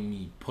helping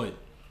me put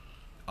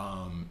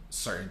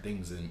certain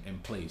things in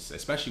place,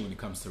 especially when it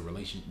comes to the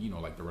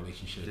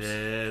relationships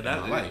in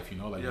my life, you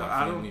know, like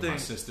my family, my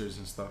sisters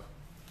and stuff.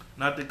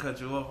 Not to cut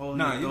you off, hold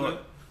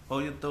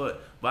your thought.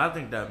 But I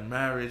think that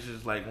marriage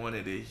is like one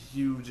of the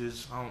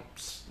hugest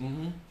humps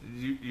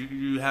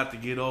you have to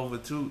get over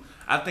too.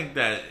 I think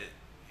that,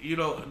 you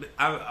know,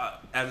 I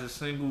as a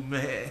single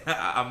man,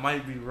 I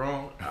might be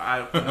wrong.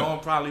 I know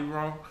I'm probably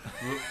wrong,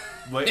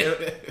 but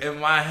in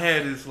my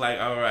head it's like,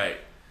 all right,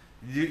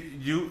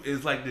 you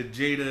it's like the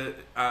Jada,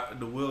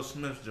 the Will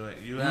Smith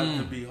joint. You have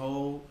to be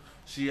whole.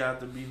 She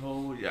have to be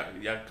whole.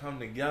 Y'all come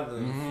together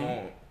and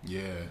form.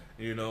 Yeah,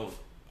 you know,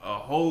 a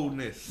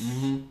wholeness.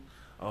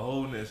 A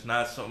wholeness,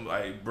 not something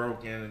like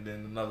broken and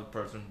then another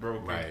person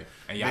broken. Right.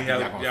 And y'all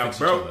gonna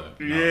fix each other.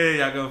 No. Yeah,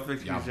 y'all gonna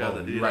fix each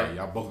other. Right.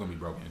 Y'all both gonna be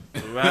broken.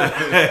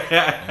 Right.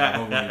 Y'all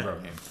both gonna be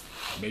broken.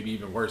 Maybe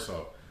even worse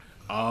so.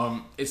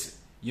 It's,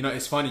 you know,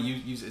 it's funny,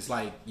 you it's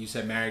like you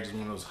said marriage is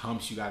one of those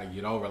humps you gotta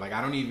get over. Like I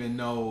don't even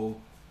know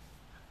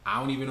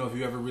if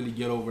you ever really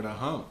get over the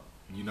hump.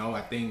 You know,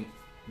 I think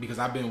because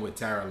I've been with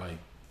Tara like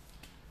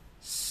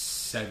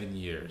 7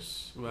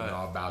 years. Right. You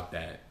know, about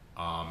that.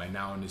 And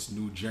now in this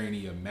new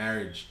journey of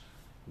marriage,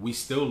 we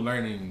still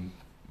learning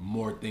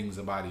more things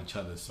about each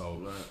other.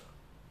 So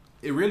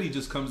it really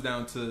just comes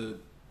down to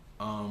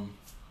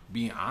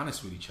being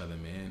honest with each other,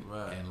 man.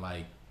 Right. And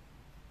like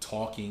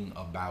talking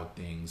about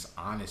things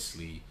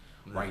honestly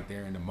right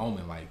there in the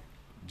moment. Like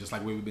just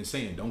like we've been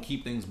saying, don't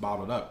keep things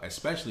bottled up,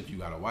 especially if you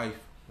got a wife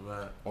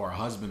or a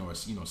husband or,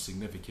 you know,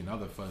 significant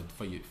other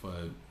for you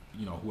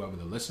know, whoever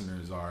the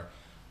listeners are.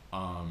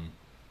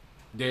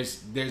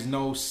 There's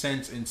no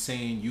sense in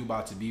saying you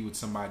about to be with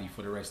somebody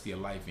for the rest of your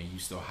life and you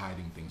still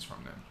hiding things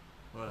from them.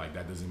 Right. Like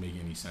that doesn't make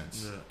any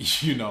sense. Yeah.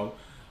 You know?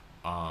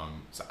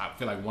 So I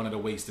feel like one of the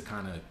ways to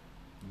kind of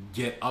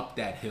get up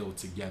that hill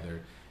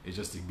together is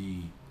just to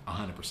be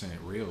 100%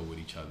 real with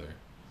each other.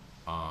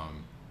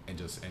 And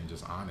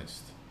just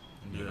honest.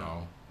 You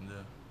know?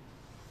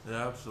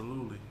 Yeah,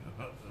 absolutely.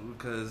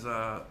 Because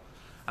I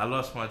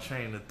lost my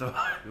train of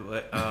thought.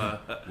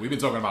 But, we've been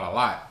talking about a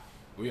lot.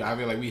 I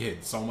feel like we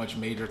hit so much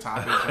major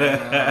topics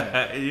right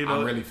now. You know,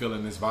 I'm really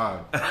feeling this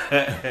vibe.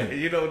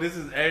 You know, this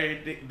is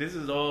everything. This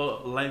is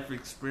all life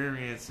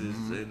experiences,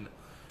 and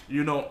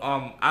you know,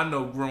 I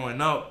know growing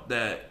up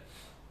that,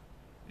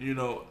 you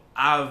know,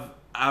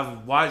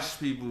 I've watched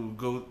people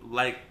go.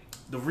 Like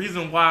the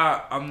reason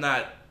why I'm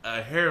not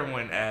a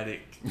heroin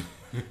addict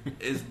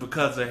is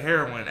because of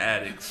heroin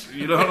addicts.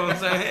 You know what I'm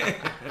saying?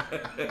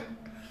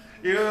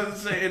 You know what I'm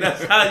saying?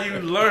 That's how you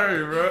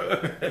learn,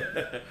 bro.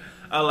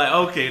 I'm like,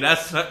 okay,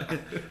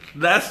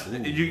 that's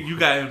you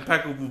got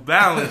impeccable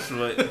balance,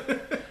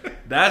 but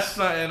that's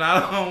something I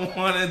don't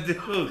want to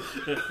do.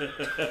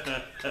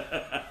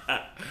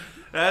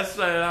 That's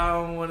something I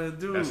don't want to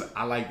do.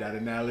 I like that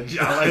analogy.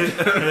 I like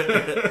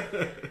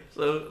that.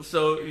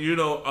 So you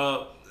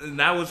know, and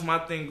that was my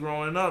thing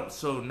growing up.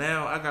 So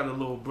now I got a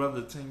little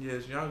brother 10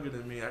 years younger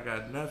than me. I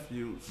got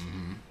nephews.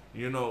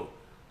 You know,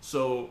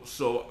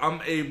 so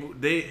I'm able.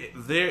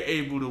 They're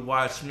able to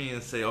watch me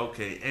and say,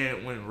 okay,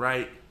 Ant went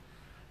right.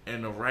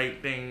 And the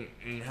right thing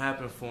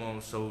happened for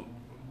him, so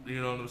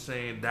you know what I'm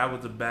saying. That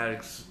was a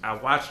bad. I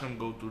watched him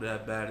go through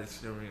that bad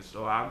experience,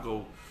 so I'll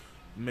go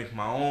make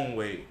my own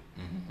way.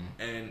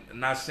 And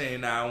not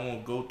saying that I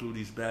won't go through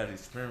these bad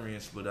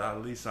experiences, but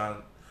at least I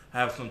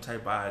have some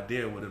type of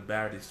idea what a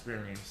bad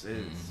experience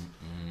is.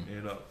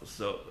 You know,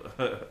 so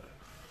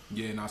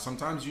yeah. Now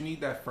sometimes you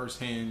need that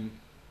firsthand,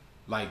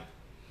 like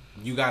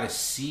you gotta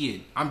see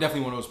it. I'm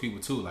definitely one of those people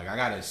too. Like I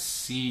gotta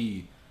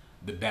see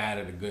the bad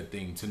or the good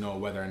thing to know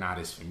whether or not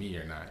it's for me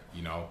or not,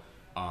 you know.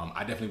 I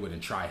definitely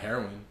wouldn't try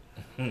heroin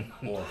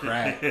or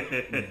crack,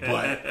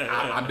 but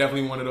I'm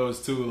definitely one of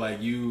those too. Like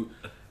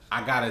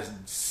I gotta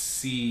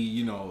see,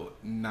 you know,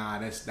 nah,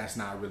 that's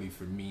not really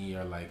for me,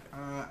 or like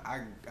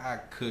I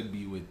could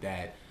be with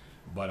that,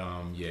 but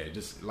yeah,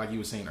 just like you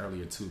were saying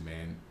earlier too,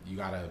 man, you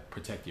gotta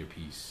protect your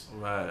peace,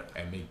 right,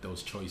 and make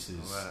those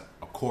choices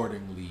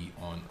accordingly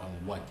on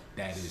what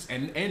that is,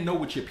 and know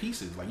what your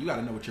peace is. Like you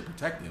gotta know what you're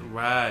protecting,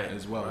 right,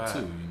 as well too,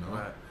 you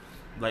know,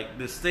 like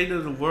the state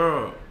of the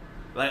world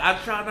Like, I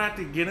try not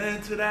to get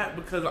into that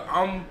because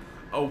I'm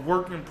a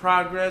work in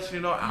progress, you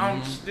know.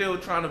 I'm still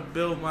trying to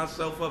build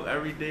myself up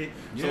every day.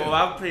 Yeah. So if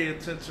I pay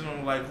attention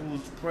on, like,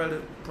 who's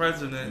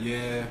president,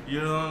 Yeah.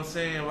 you know what I'm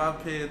saying? If I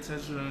pay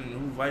attention on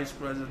who vice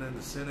president,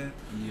 the senate,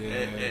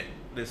 and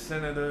the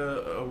senator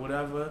or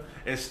whatever,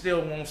 it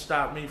still won't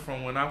stop me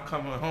from when I'm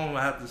coming home.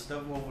 I have to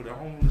step over the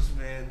homeless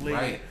man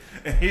lady.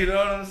 Right. You know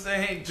what I'm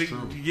saying? To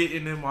get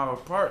in my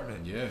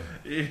apartment. Yeah.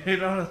 You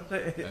know what I'm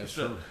saying? That's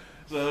true.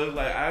 So it's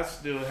like I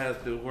still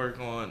have to work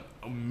on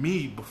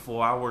me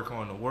before I work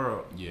on the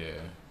world. Yeah.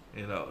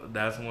 You know,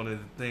 that's one of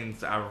the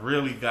things I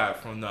really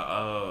got from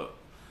the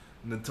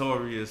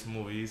Notorious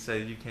movie. He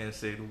said you can't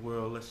save the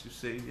world unless you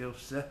save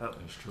yourself.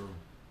 That's true.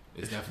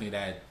 It's definitely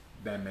that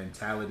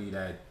mentality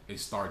that it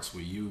starts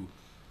with you.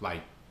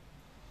 Like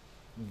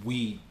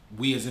we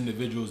as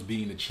individuals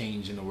being the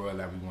change in the world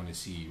that we want to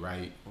see,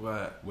 right?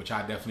 Right. Which I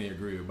definitely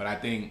agree with. But I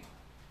think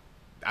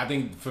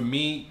for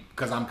me,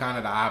 because I'm kind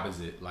of the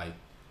opposite, like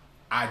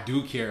I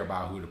do care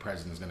about who the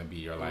president is going to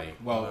be, or like,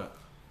 well,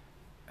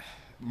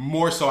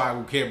 more so I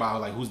would care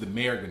about like who's the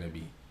mayor going to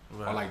be,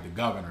 or like the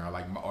governor,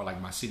 or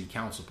like my city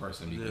council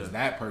person, because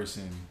that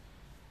person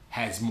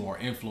has more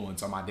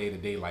influence on my day to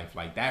day life.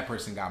 Like that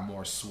person got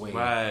more sway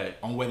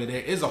on whether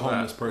there is a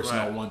homeless person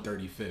on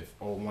 135th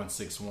or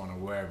 161 or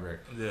wherever.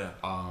 That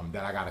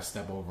I got to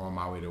step over on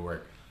my way to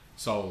work.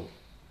 So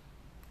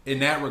in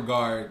that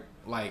regard,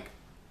 I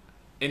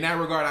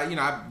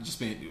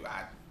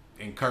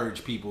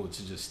encourage people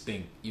to just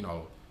think,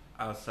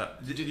 outside.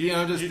 Just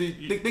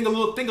think a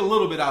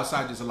little bit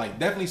outside. Just like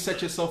definitely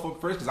set yourself up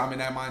first, because I'm in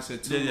that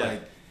mindset too.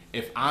 Like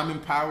if I'm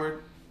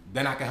empowered,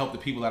 then I can help the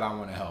people that I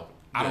want to help.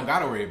 I don't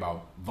gotta worry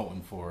about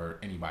voting for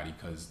anybody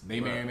because they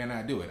may or may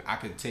not do it. I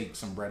could take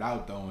some bread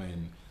out though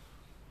and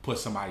put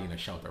somebody in a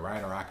shelter,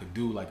 right? Or I could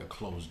do like a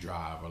clothes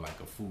drive or like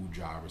a food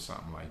drive or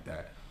something like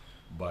that.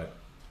 But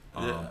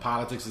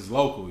politics is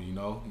local,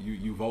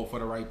 You vote for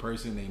the right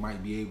person, they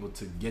might be able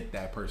to get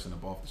that person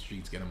up off the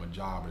streets, get them a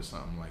job or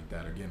something like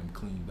that, or get them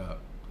cleaned up.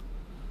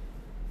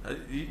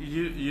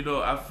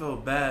 I feel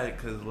bad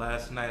because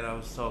last night I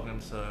was talking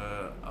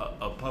to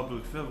a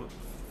public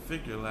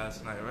figure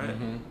last night, right?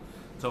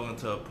 Talking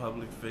to a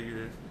public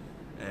figure,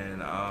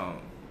 and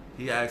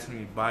he asked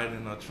me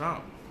Biden or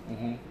Trump,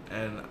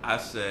 and I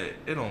said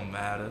it don't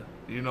matter,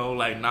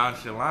 like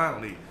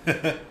nonchalantly,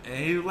 and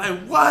he was like,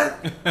 "What?"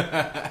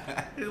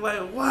 He's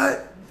like,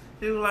 "What?"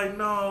 He was like,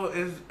 "No,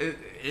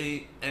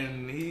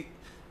 and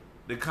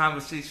the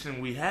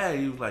conversation we had,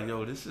 he was like,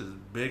 "Yo, this is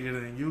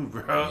bigger than you,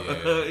 bro."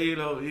 Yeah. He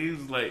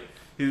was like,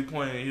 he was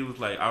pointing, he was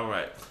like, "All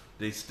right,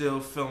 they still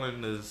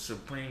filling the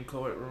Supreme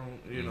Court room,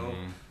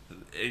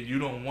 and you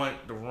don't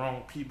want the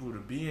wrong people to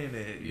be in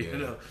it,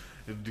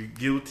 The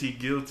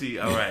guilty.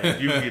 All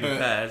right, you get a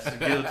pass.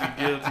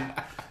 Guilty.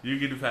 You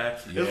get a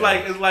pass. Yeah.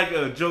 It's like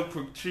a joke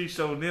Patrice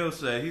O'Neal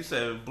said. He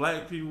said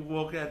black people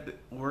work at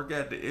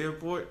the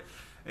airport,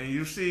 and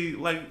you see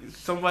like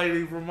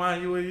somebody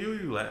remind you of you.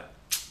 You like,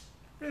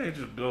 they ain't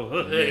just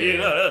go. You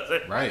know what I'm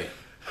saying? Right.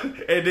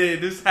 And then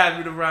this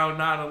happened around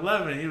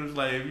 9/11. He was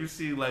like, if you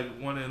see like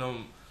one of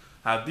them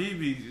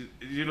Habibi,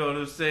 you know what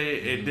I'm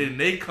saying? And then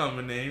they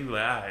coming in, you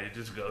like, all right,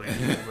 just go.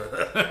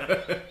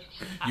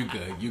 You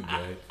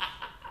good.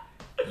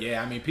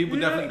 Yeah, I mean, people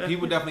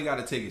definitely got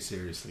to take it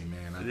seriously,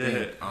 man.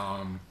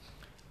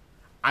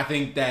 I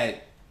think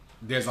that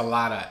there's a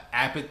lot of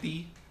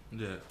apathy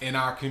in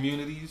our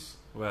communities,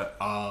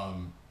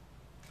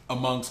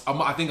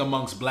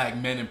 amongst black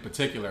men in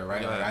particular,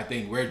 right? Like, I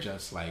think we're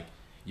just like,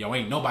 yo,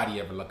 ain't nobody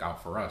ever look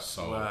out for us,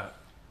 so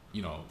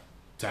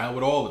to hell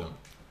with all of them.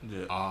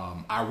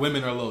 Our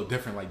women are a little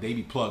different, like they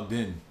be plugged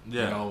in,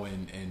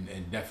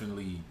 and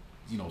definitely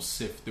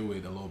sift through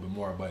it a little bit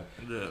more, but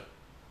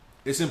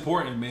it's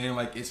important, man.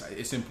 Like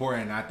it's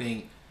important. I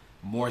think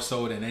more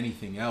so than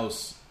anything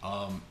else,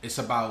 it's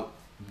about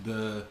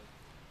the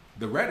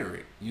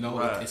rhetoric,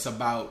 it's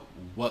about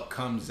what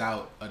comes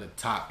out of the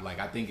top. Like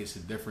I think it's a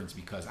difference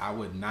because I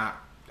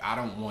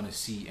don't want to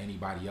see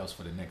anybody else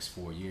for the next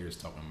 4 years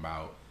talking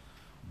about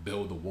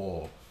build a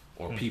wall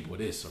or people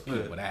this or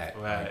people that.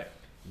 Right. Like,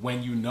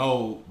 when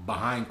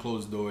behind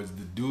closed doors,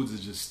 the dudes is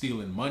just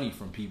stealing money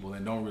from people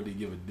and don't really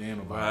give a damn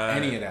about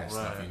any of that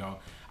stuff,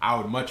 I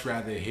would much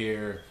rather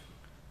hear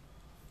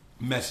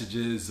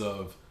messages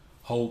of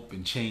hope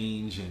and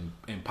change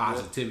and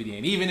positivity.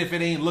 And even if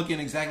it ain't looking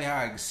exactly how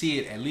I see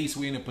it, at least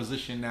we're in a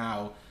position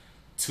now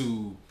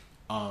to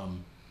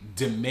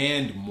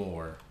demand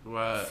more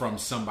from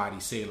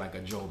somebody, say like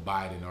a Joe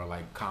Biden or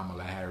like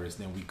Kamala Harris,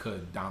 than we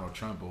could Donald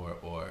Trump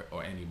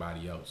or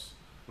anybody else.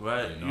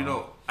 Right.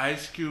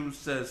 Ice Cube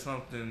said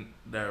something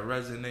that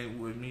resonated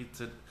with me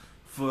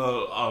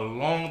for a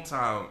long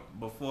time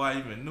before I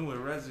even knew it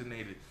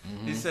resonated.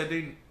 He said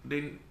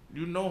they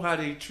how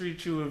they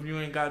treat you if you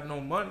ain't got no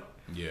money.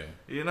 Yeah.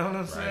 You know what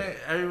I'm saying?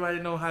 Everybody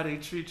know how they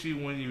treat you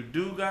when you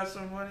do got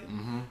some money.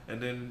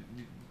 And then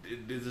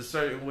there's a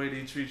certain way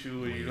they treat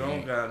you when you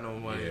don't got no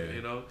money,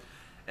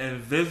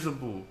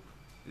 Invisible.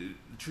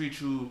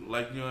 Treat you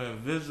like you're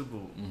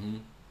invisible.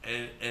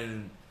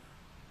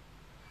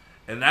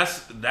 And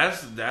that's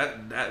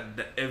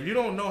if you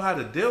don't know how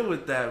to deal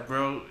with that,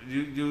 bro,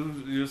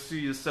 you see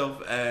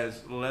yourself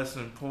as less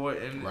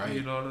important. Right.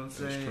 You know what I'm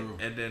saying? That's true.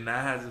 And then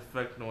that has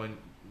effect on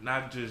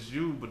not just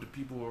you, but the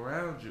people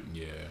around you.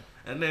 Yeah.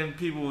 And then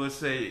people will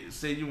say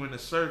you in a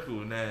circle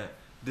now.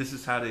 This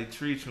is how they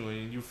treat you,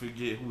 and you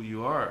forget who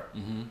you are.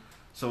 Mm-hmm.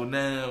 So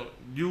now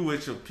you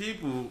with your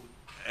people,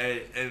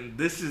 and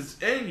this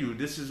is in you.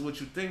 This is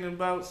what you're thinking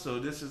about. So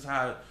this is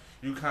how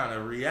you kind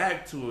of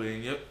react to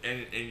it,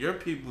 and your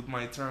people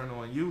might turn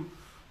on you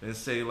and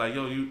say like,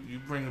 "Yo, you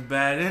bringing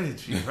bad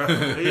energy, bro."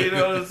 You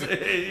know what I'm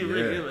saying? You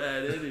bringing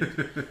bad energy,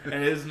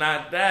 and it's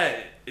not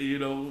that. You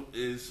know,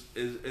 it's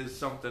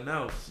something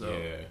else. So.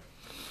 Yeah.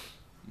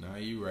 No,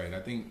 you're right.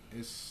 I think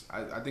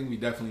I think we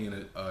definitely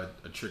in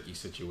a tricky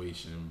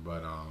situation,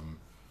 but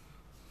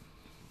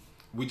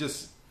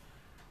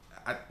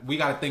we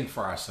got to think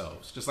for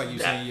ourselves. Just like you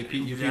saying, your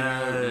people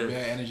have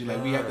bad energy.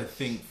 Like we have to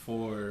think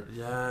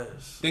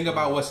think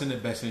about what's in the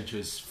best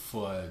interest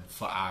for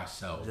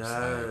ourselves.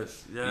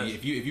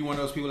 If you one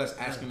of those people that's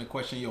asking the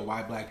question, yo,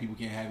 why black people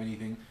can't have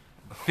anything?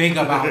 Think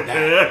about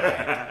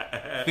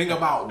that. Think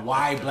about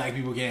why black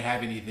people can't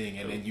have anything,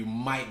 and then you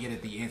might get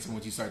at the answer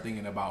once you start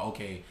thinking about,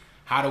 okay,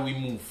 how do we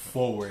move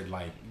forward,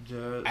 like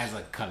as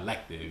a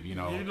collective? You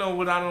know. You know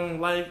what I don't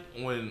like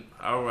when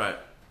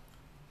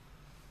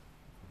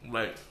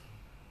like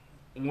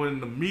when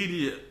the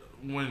media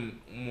when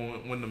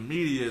the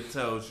media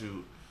tells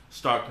you,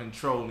 start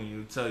controlling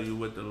you, tell you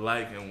what to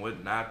like and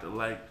what not to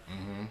like,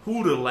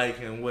 who to like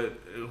and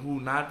who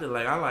not to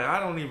like. I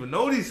don't even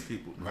know these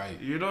people. Right.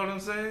 You know what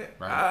I'm saying?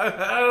 Right.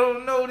 I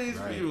don't know these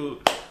people.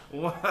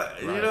 Why?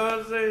 Right. You know what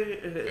I'm saying?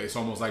 It's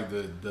almost like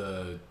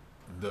the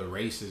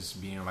racists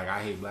being like,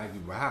 I hate black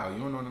people. How? You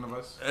don't know none of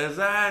us.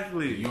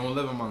 Exactly. You don't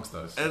live amongst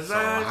us. Exactly.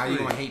 So how you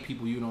gonna hate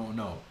people you don't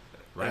know?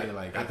 Right?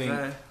 Like I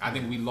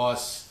think we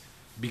lost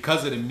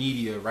because of the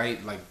media,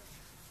 right? Like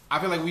I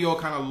feel like we all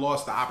kind of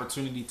lost the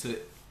opportunity to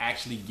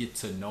actually get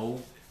to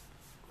know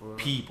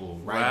people,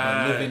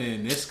 right? But living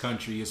in this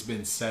country, it's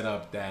been set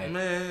up that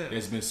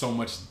there's been so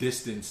much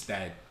distance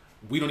that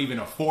we don't even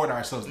afford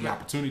ourselves the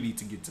opportunity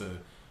to get to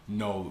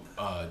know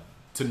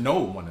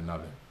one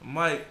another.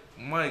 Mike,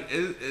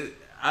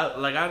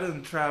 I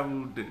didn't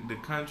travel the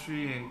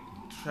country and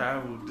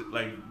traveled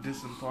like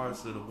distant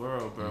parts of the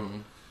world, bro.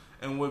 Mm-hmm.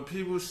 And when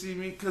people see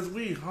me, cause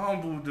we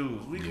humble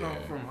dudes, we come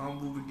from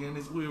humble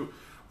beginnings. We're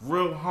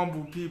real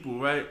humble people,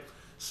 right?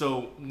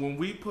 So when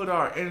we put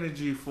our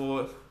energy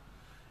forth,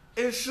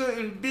 it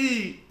shouldn't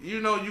be,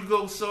 you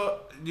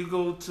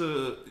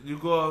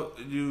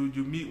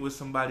meet with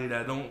somebody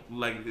that don't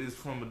like is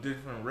from a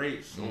different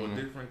race or a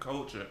different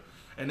culture,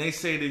 and they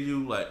say to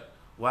you like,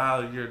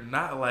 wow, you're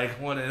not like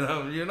one of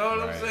them. You know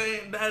what I'm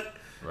saying?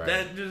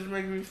 That just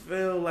makes me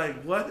feel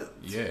like, what?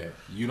 Yeah,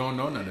 you don't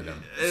know none of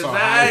them. Exactly. So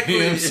how, you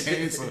know what I'm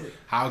saying? So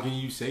how can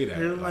you say that?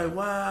 You're like,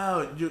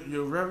 wow,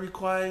 you're very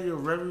quiet, you're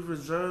very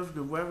reserved,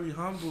 you're very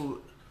humble.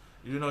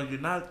 You know, you're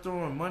not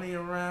throwing money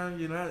around.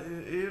 You're not.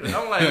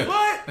 I'm like,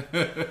 what?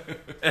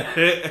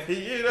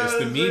 It's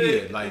the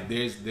media. Like,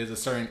 there's a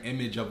certain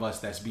image of us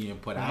that's being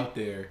put out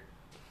there.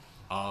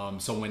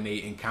 So when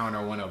they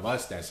encounter one of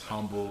us that's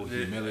humble,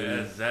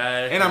 humility,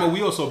 exactly. And I mean,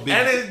 we also big,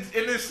 and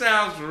it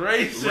sounds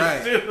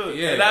racist too.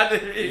 Yeah,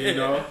 and you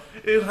know,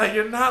 it's like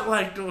you're not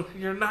like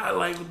everybody. You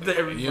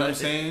know what I'm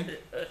saying?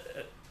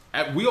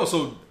 We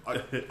also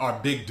are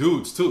big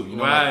dudes too. You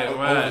know,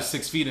 over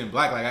 6 feet and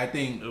black. Like I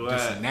think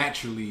just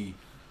naturally,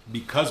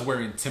 because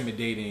we're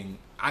intimidating.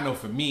 I know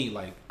for me,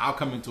 like I'll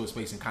come into a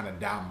space and kind of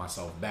down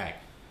myself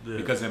back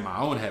because in my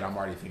own head, I'm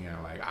already thinking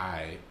like,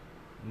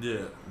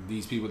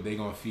 these people, they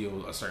gonna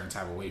feel a certain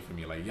type of way for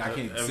me. Like I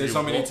can't. There's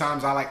so many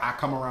times I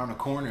come around the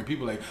corner and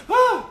people like,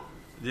 ah.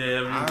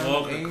 Yeah, if you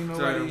walk a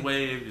certain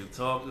way, if you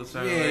talk a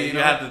certain way, you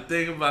have to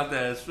think about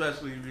that,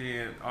 especially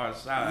being our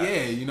side.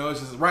 Yeah, you know, it's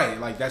just right.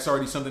 Like that's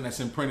already something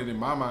that's imprinted in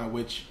my mind,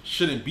 which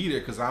shouldn't be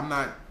there because I'm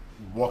not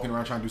walking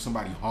around trying to do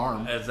somebody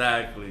harm.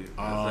 Exactly.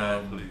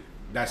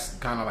 That's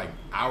kind of like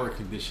our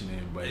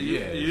conditioning, but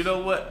you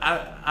know what?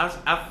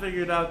 I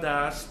figured out that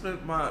I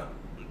spent a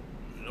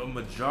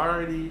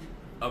majority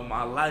of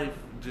my life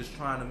just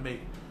trying to make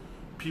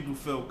people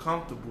feel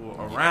comfortable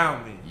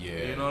around me.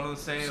 Yeah. You know what I'm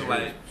saying?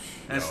 Seriously. Like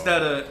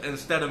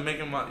instead of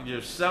making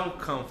yourself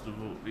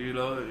comfortable, you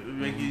know,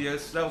 making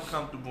yourself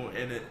comfortable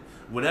in it,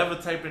 whatever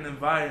type of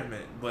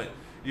environment. But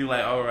you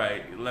like, all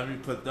right, let me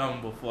put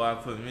them before I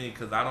put me,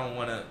 because I don't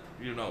want to,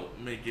 you know,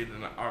 make it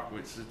an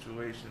awkward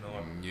situation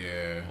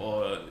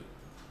or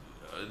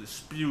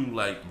spew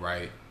like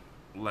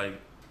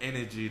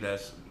energy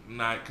that's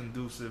not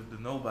conducive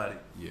to nobody.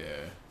 Yeah.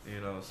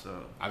 You know,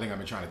 so I think I've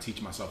been trying to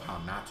teach myself how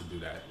not to do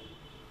that.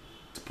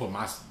 To put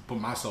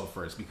myself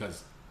first,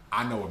 because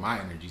I know where my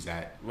energy's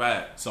at.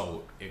 Right.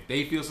 So if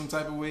they feel some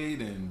type of way,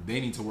 then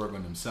they need to work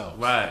on themselves.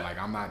 Right. Like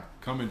I'm not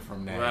coming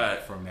from that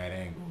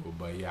angle.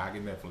 But yeah, I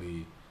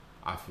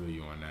feel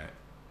you on that.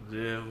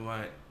 Yeah,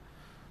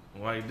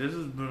 Mike, this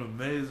has been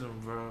amazing,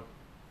 bro.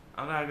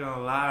 I'm not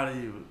gonna lie to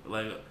you.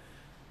 Like,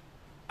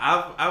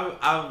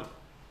 how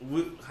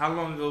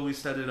long ago we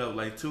set it up?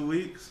 Like 2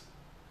 weeks.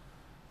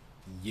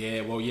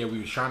 Yeah, well, yeah, we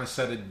were trying to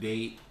set a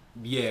date.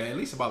 Yeah, at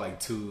least about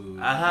like 2.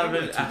 I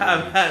haven't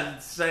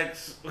had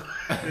sex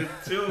in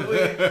 2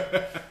 weeks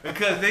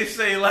because they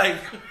say like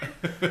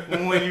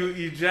when you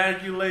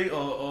ejaculate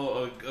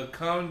or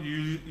come,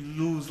 you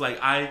lose like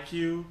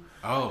IQ.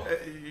 Oh,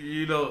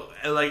 you know,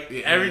 like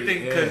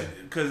everything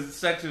because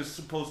sex is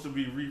supposed to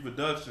be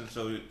reproduction.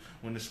 So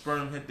when the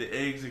sperm hit the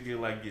eggs, it get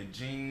like your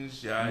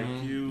genes, your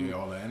IQ,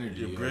 all the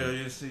energy, your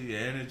brilliancy, your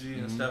energy,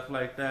 and stuff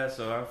like that.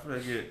 So I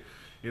figured.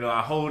 You know,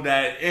 I hold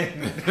that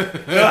in.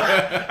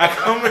 I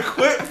come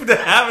equipped to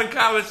have a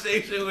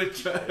conversation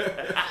with you.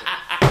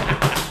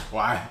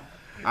 Why?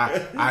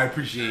 I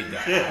appreciate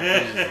that.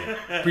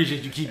 I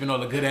appreciate you keeping all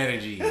the good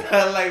energy.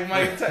 Like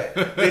Mike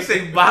Tyson. They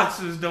say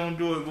boxers don't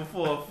do it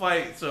before a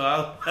fight, so I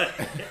was like...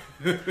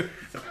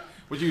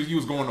 What, you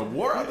was going to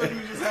war? I thought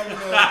you was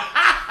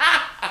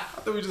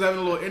just having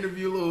a little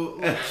interview, a little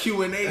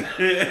Q&A,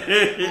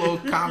 a little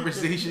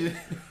conversation.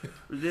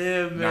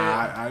 Yeah, man.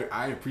 Nah,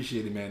 I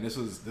appreciate it, man. This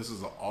was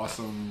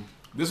awesome.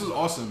 This was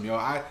awesome, yo.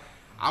 I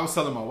was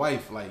telling my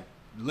wife, like,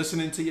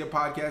 listening to your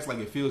podcast, like,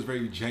 it feels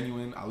very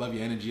genuine. I love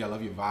your energy. I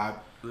love your vibe.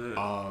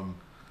 Yeah.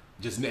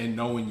 Just and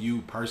knowing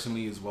you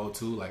personally as well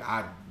too. Like,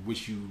 I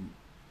wish you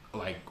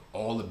like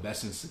all the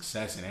best and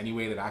success in any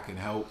way that I can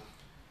help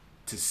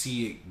to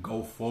see it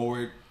go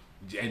forward,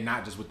 and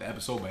not just with the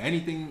episode, but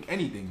anything,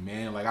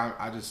 man. Like,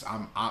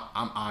 I'm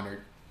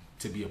honored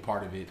to be a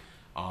part of it.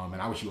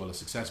 And I wish you all the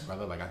success,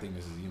 brother. Like, I think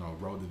this is,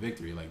 road to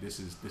victory. Like, this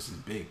is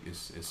big.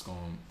 It's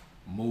gonna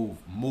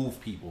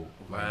move people.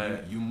 Like,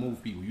 right. You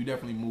move people. You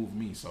definitely move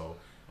me. So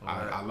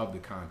right. I love the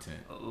content.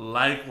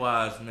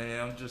 Likewise, man.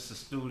 I'm just a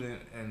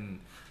student,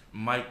 and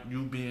Mike,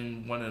 you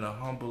being one of the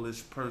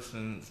humblest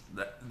persons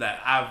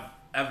that I've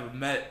ever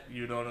met.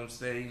 You know what I'm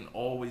saying?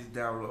 Always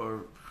down to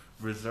earth,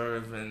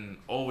 reserve, and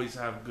always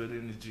have good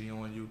energy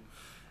on you.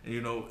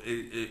 And,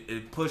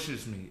 it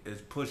pushes me.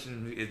 It's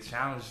pushing me. It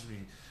challenges me.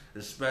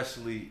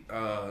 Especially,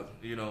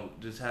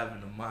 just having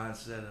the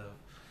mindset of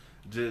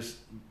just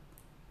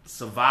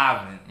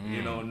surviving.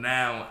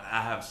 Now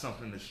I have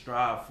something to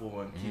strive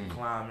for and keep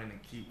climbing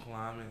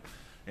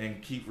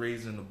and keep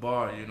raising the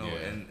bar,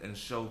 and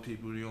show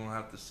people you don't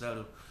have to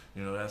settle.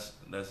 That's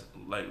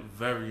like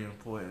very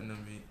important to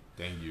me.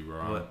 Thank you,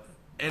 bro. But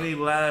any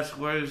last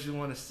words you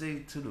want to say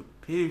to the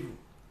people?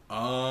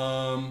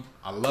 I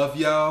love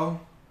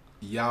y'all.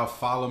 Y'all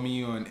follow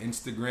me on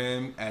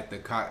Instagram at the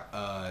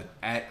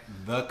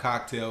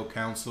Cocktail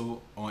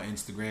Counsel on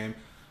Instagram.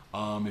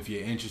 If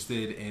you're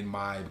interested in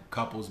my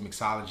couples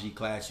mixology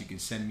class, you can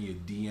send me a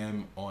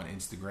DM on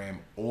Instagram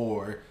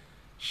or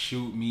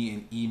shoot me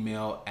an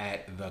email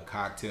at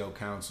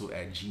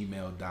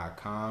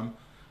thecocktailcounsel@gmail.com.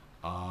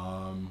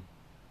 And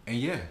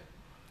yeah,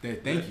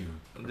 thank you.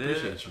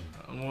 Appreciate you.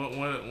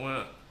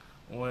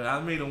 When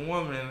I meet a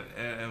woman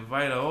and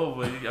invite her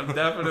over, I'm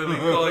definitely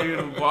call you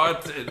the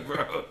bartender,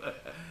 bro.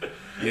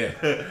 Yeah.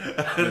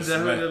 I'm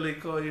definitely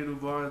call you the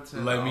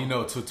bartender. Let me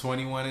know. To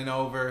 21 and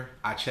over,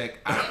 I check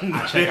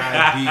IDs. You're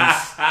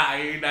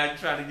not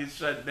trying to get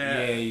shut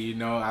down.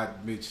 Yeah,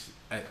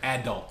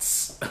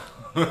 adults.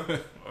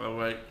 All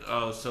right.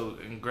 So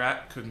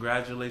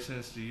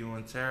congratulations to you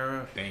and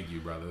Tara. Thank you,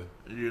 brother.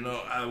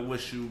 I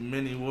wish you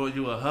many more.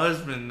 You a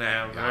husband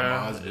now, bro. I'm a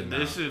husband now.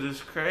 This shit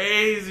is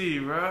crazy,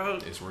 bro.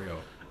 It's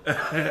real.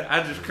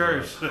 I just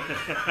cursed.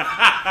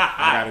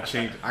 I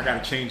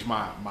gotta change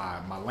my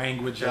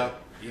language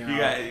up. You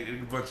got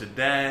a bunch of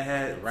dad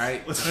hats,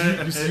 right?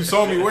 You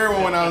saw me wear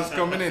one when I was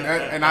coming in,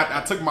 and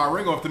I took my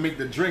ring off to make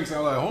the drinks. I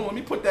was like, hold on, let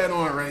me put that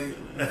on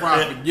right before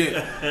I forget.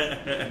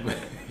 But,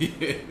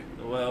 yeah.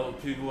 Well,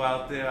 people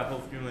out there, I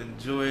hope you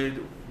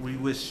enjoyed. We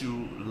wish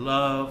you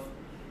love,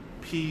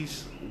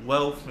 peace,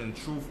 wealth, and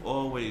truth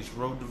always.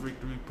 Road to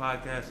Victory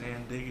Podcast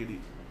and Diggity.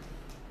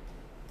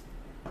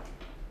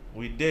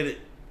 We did it.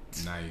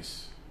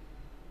 Nice.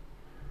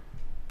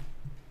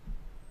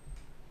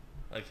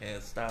 I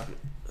can't stop it.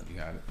 You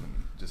got it.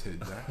 Just hit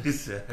it down.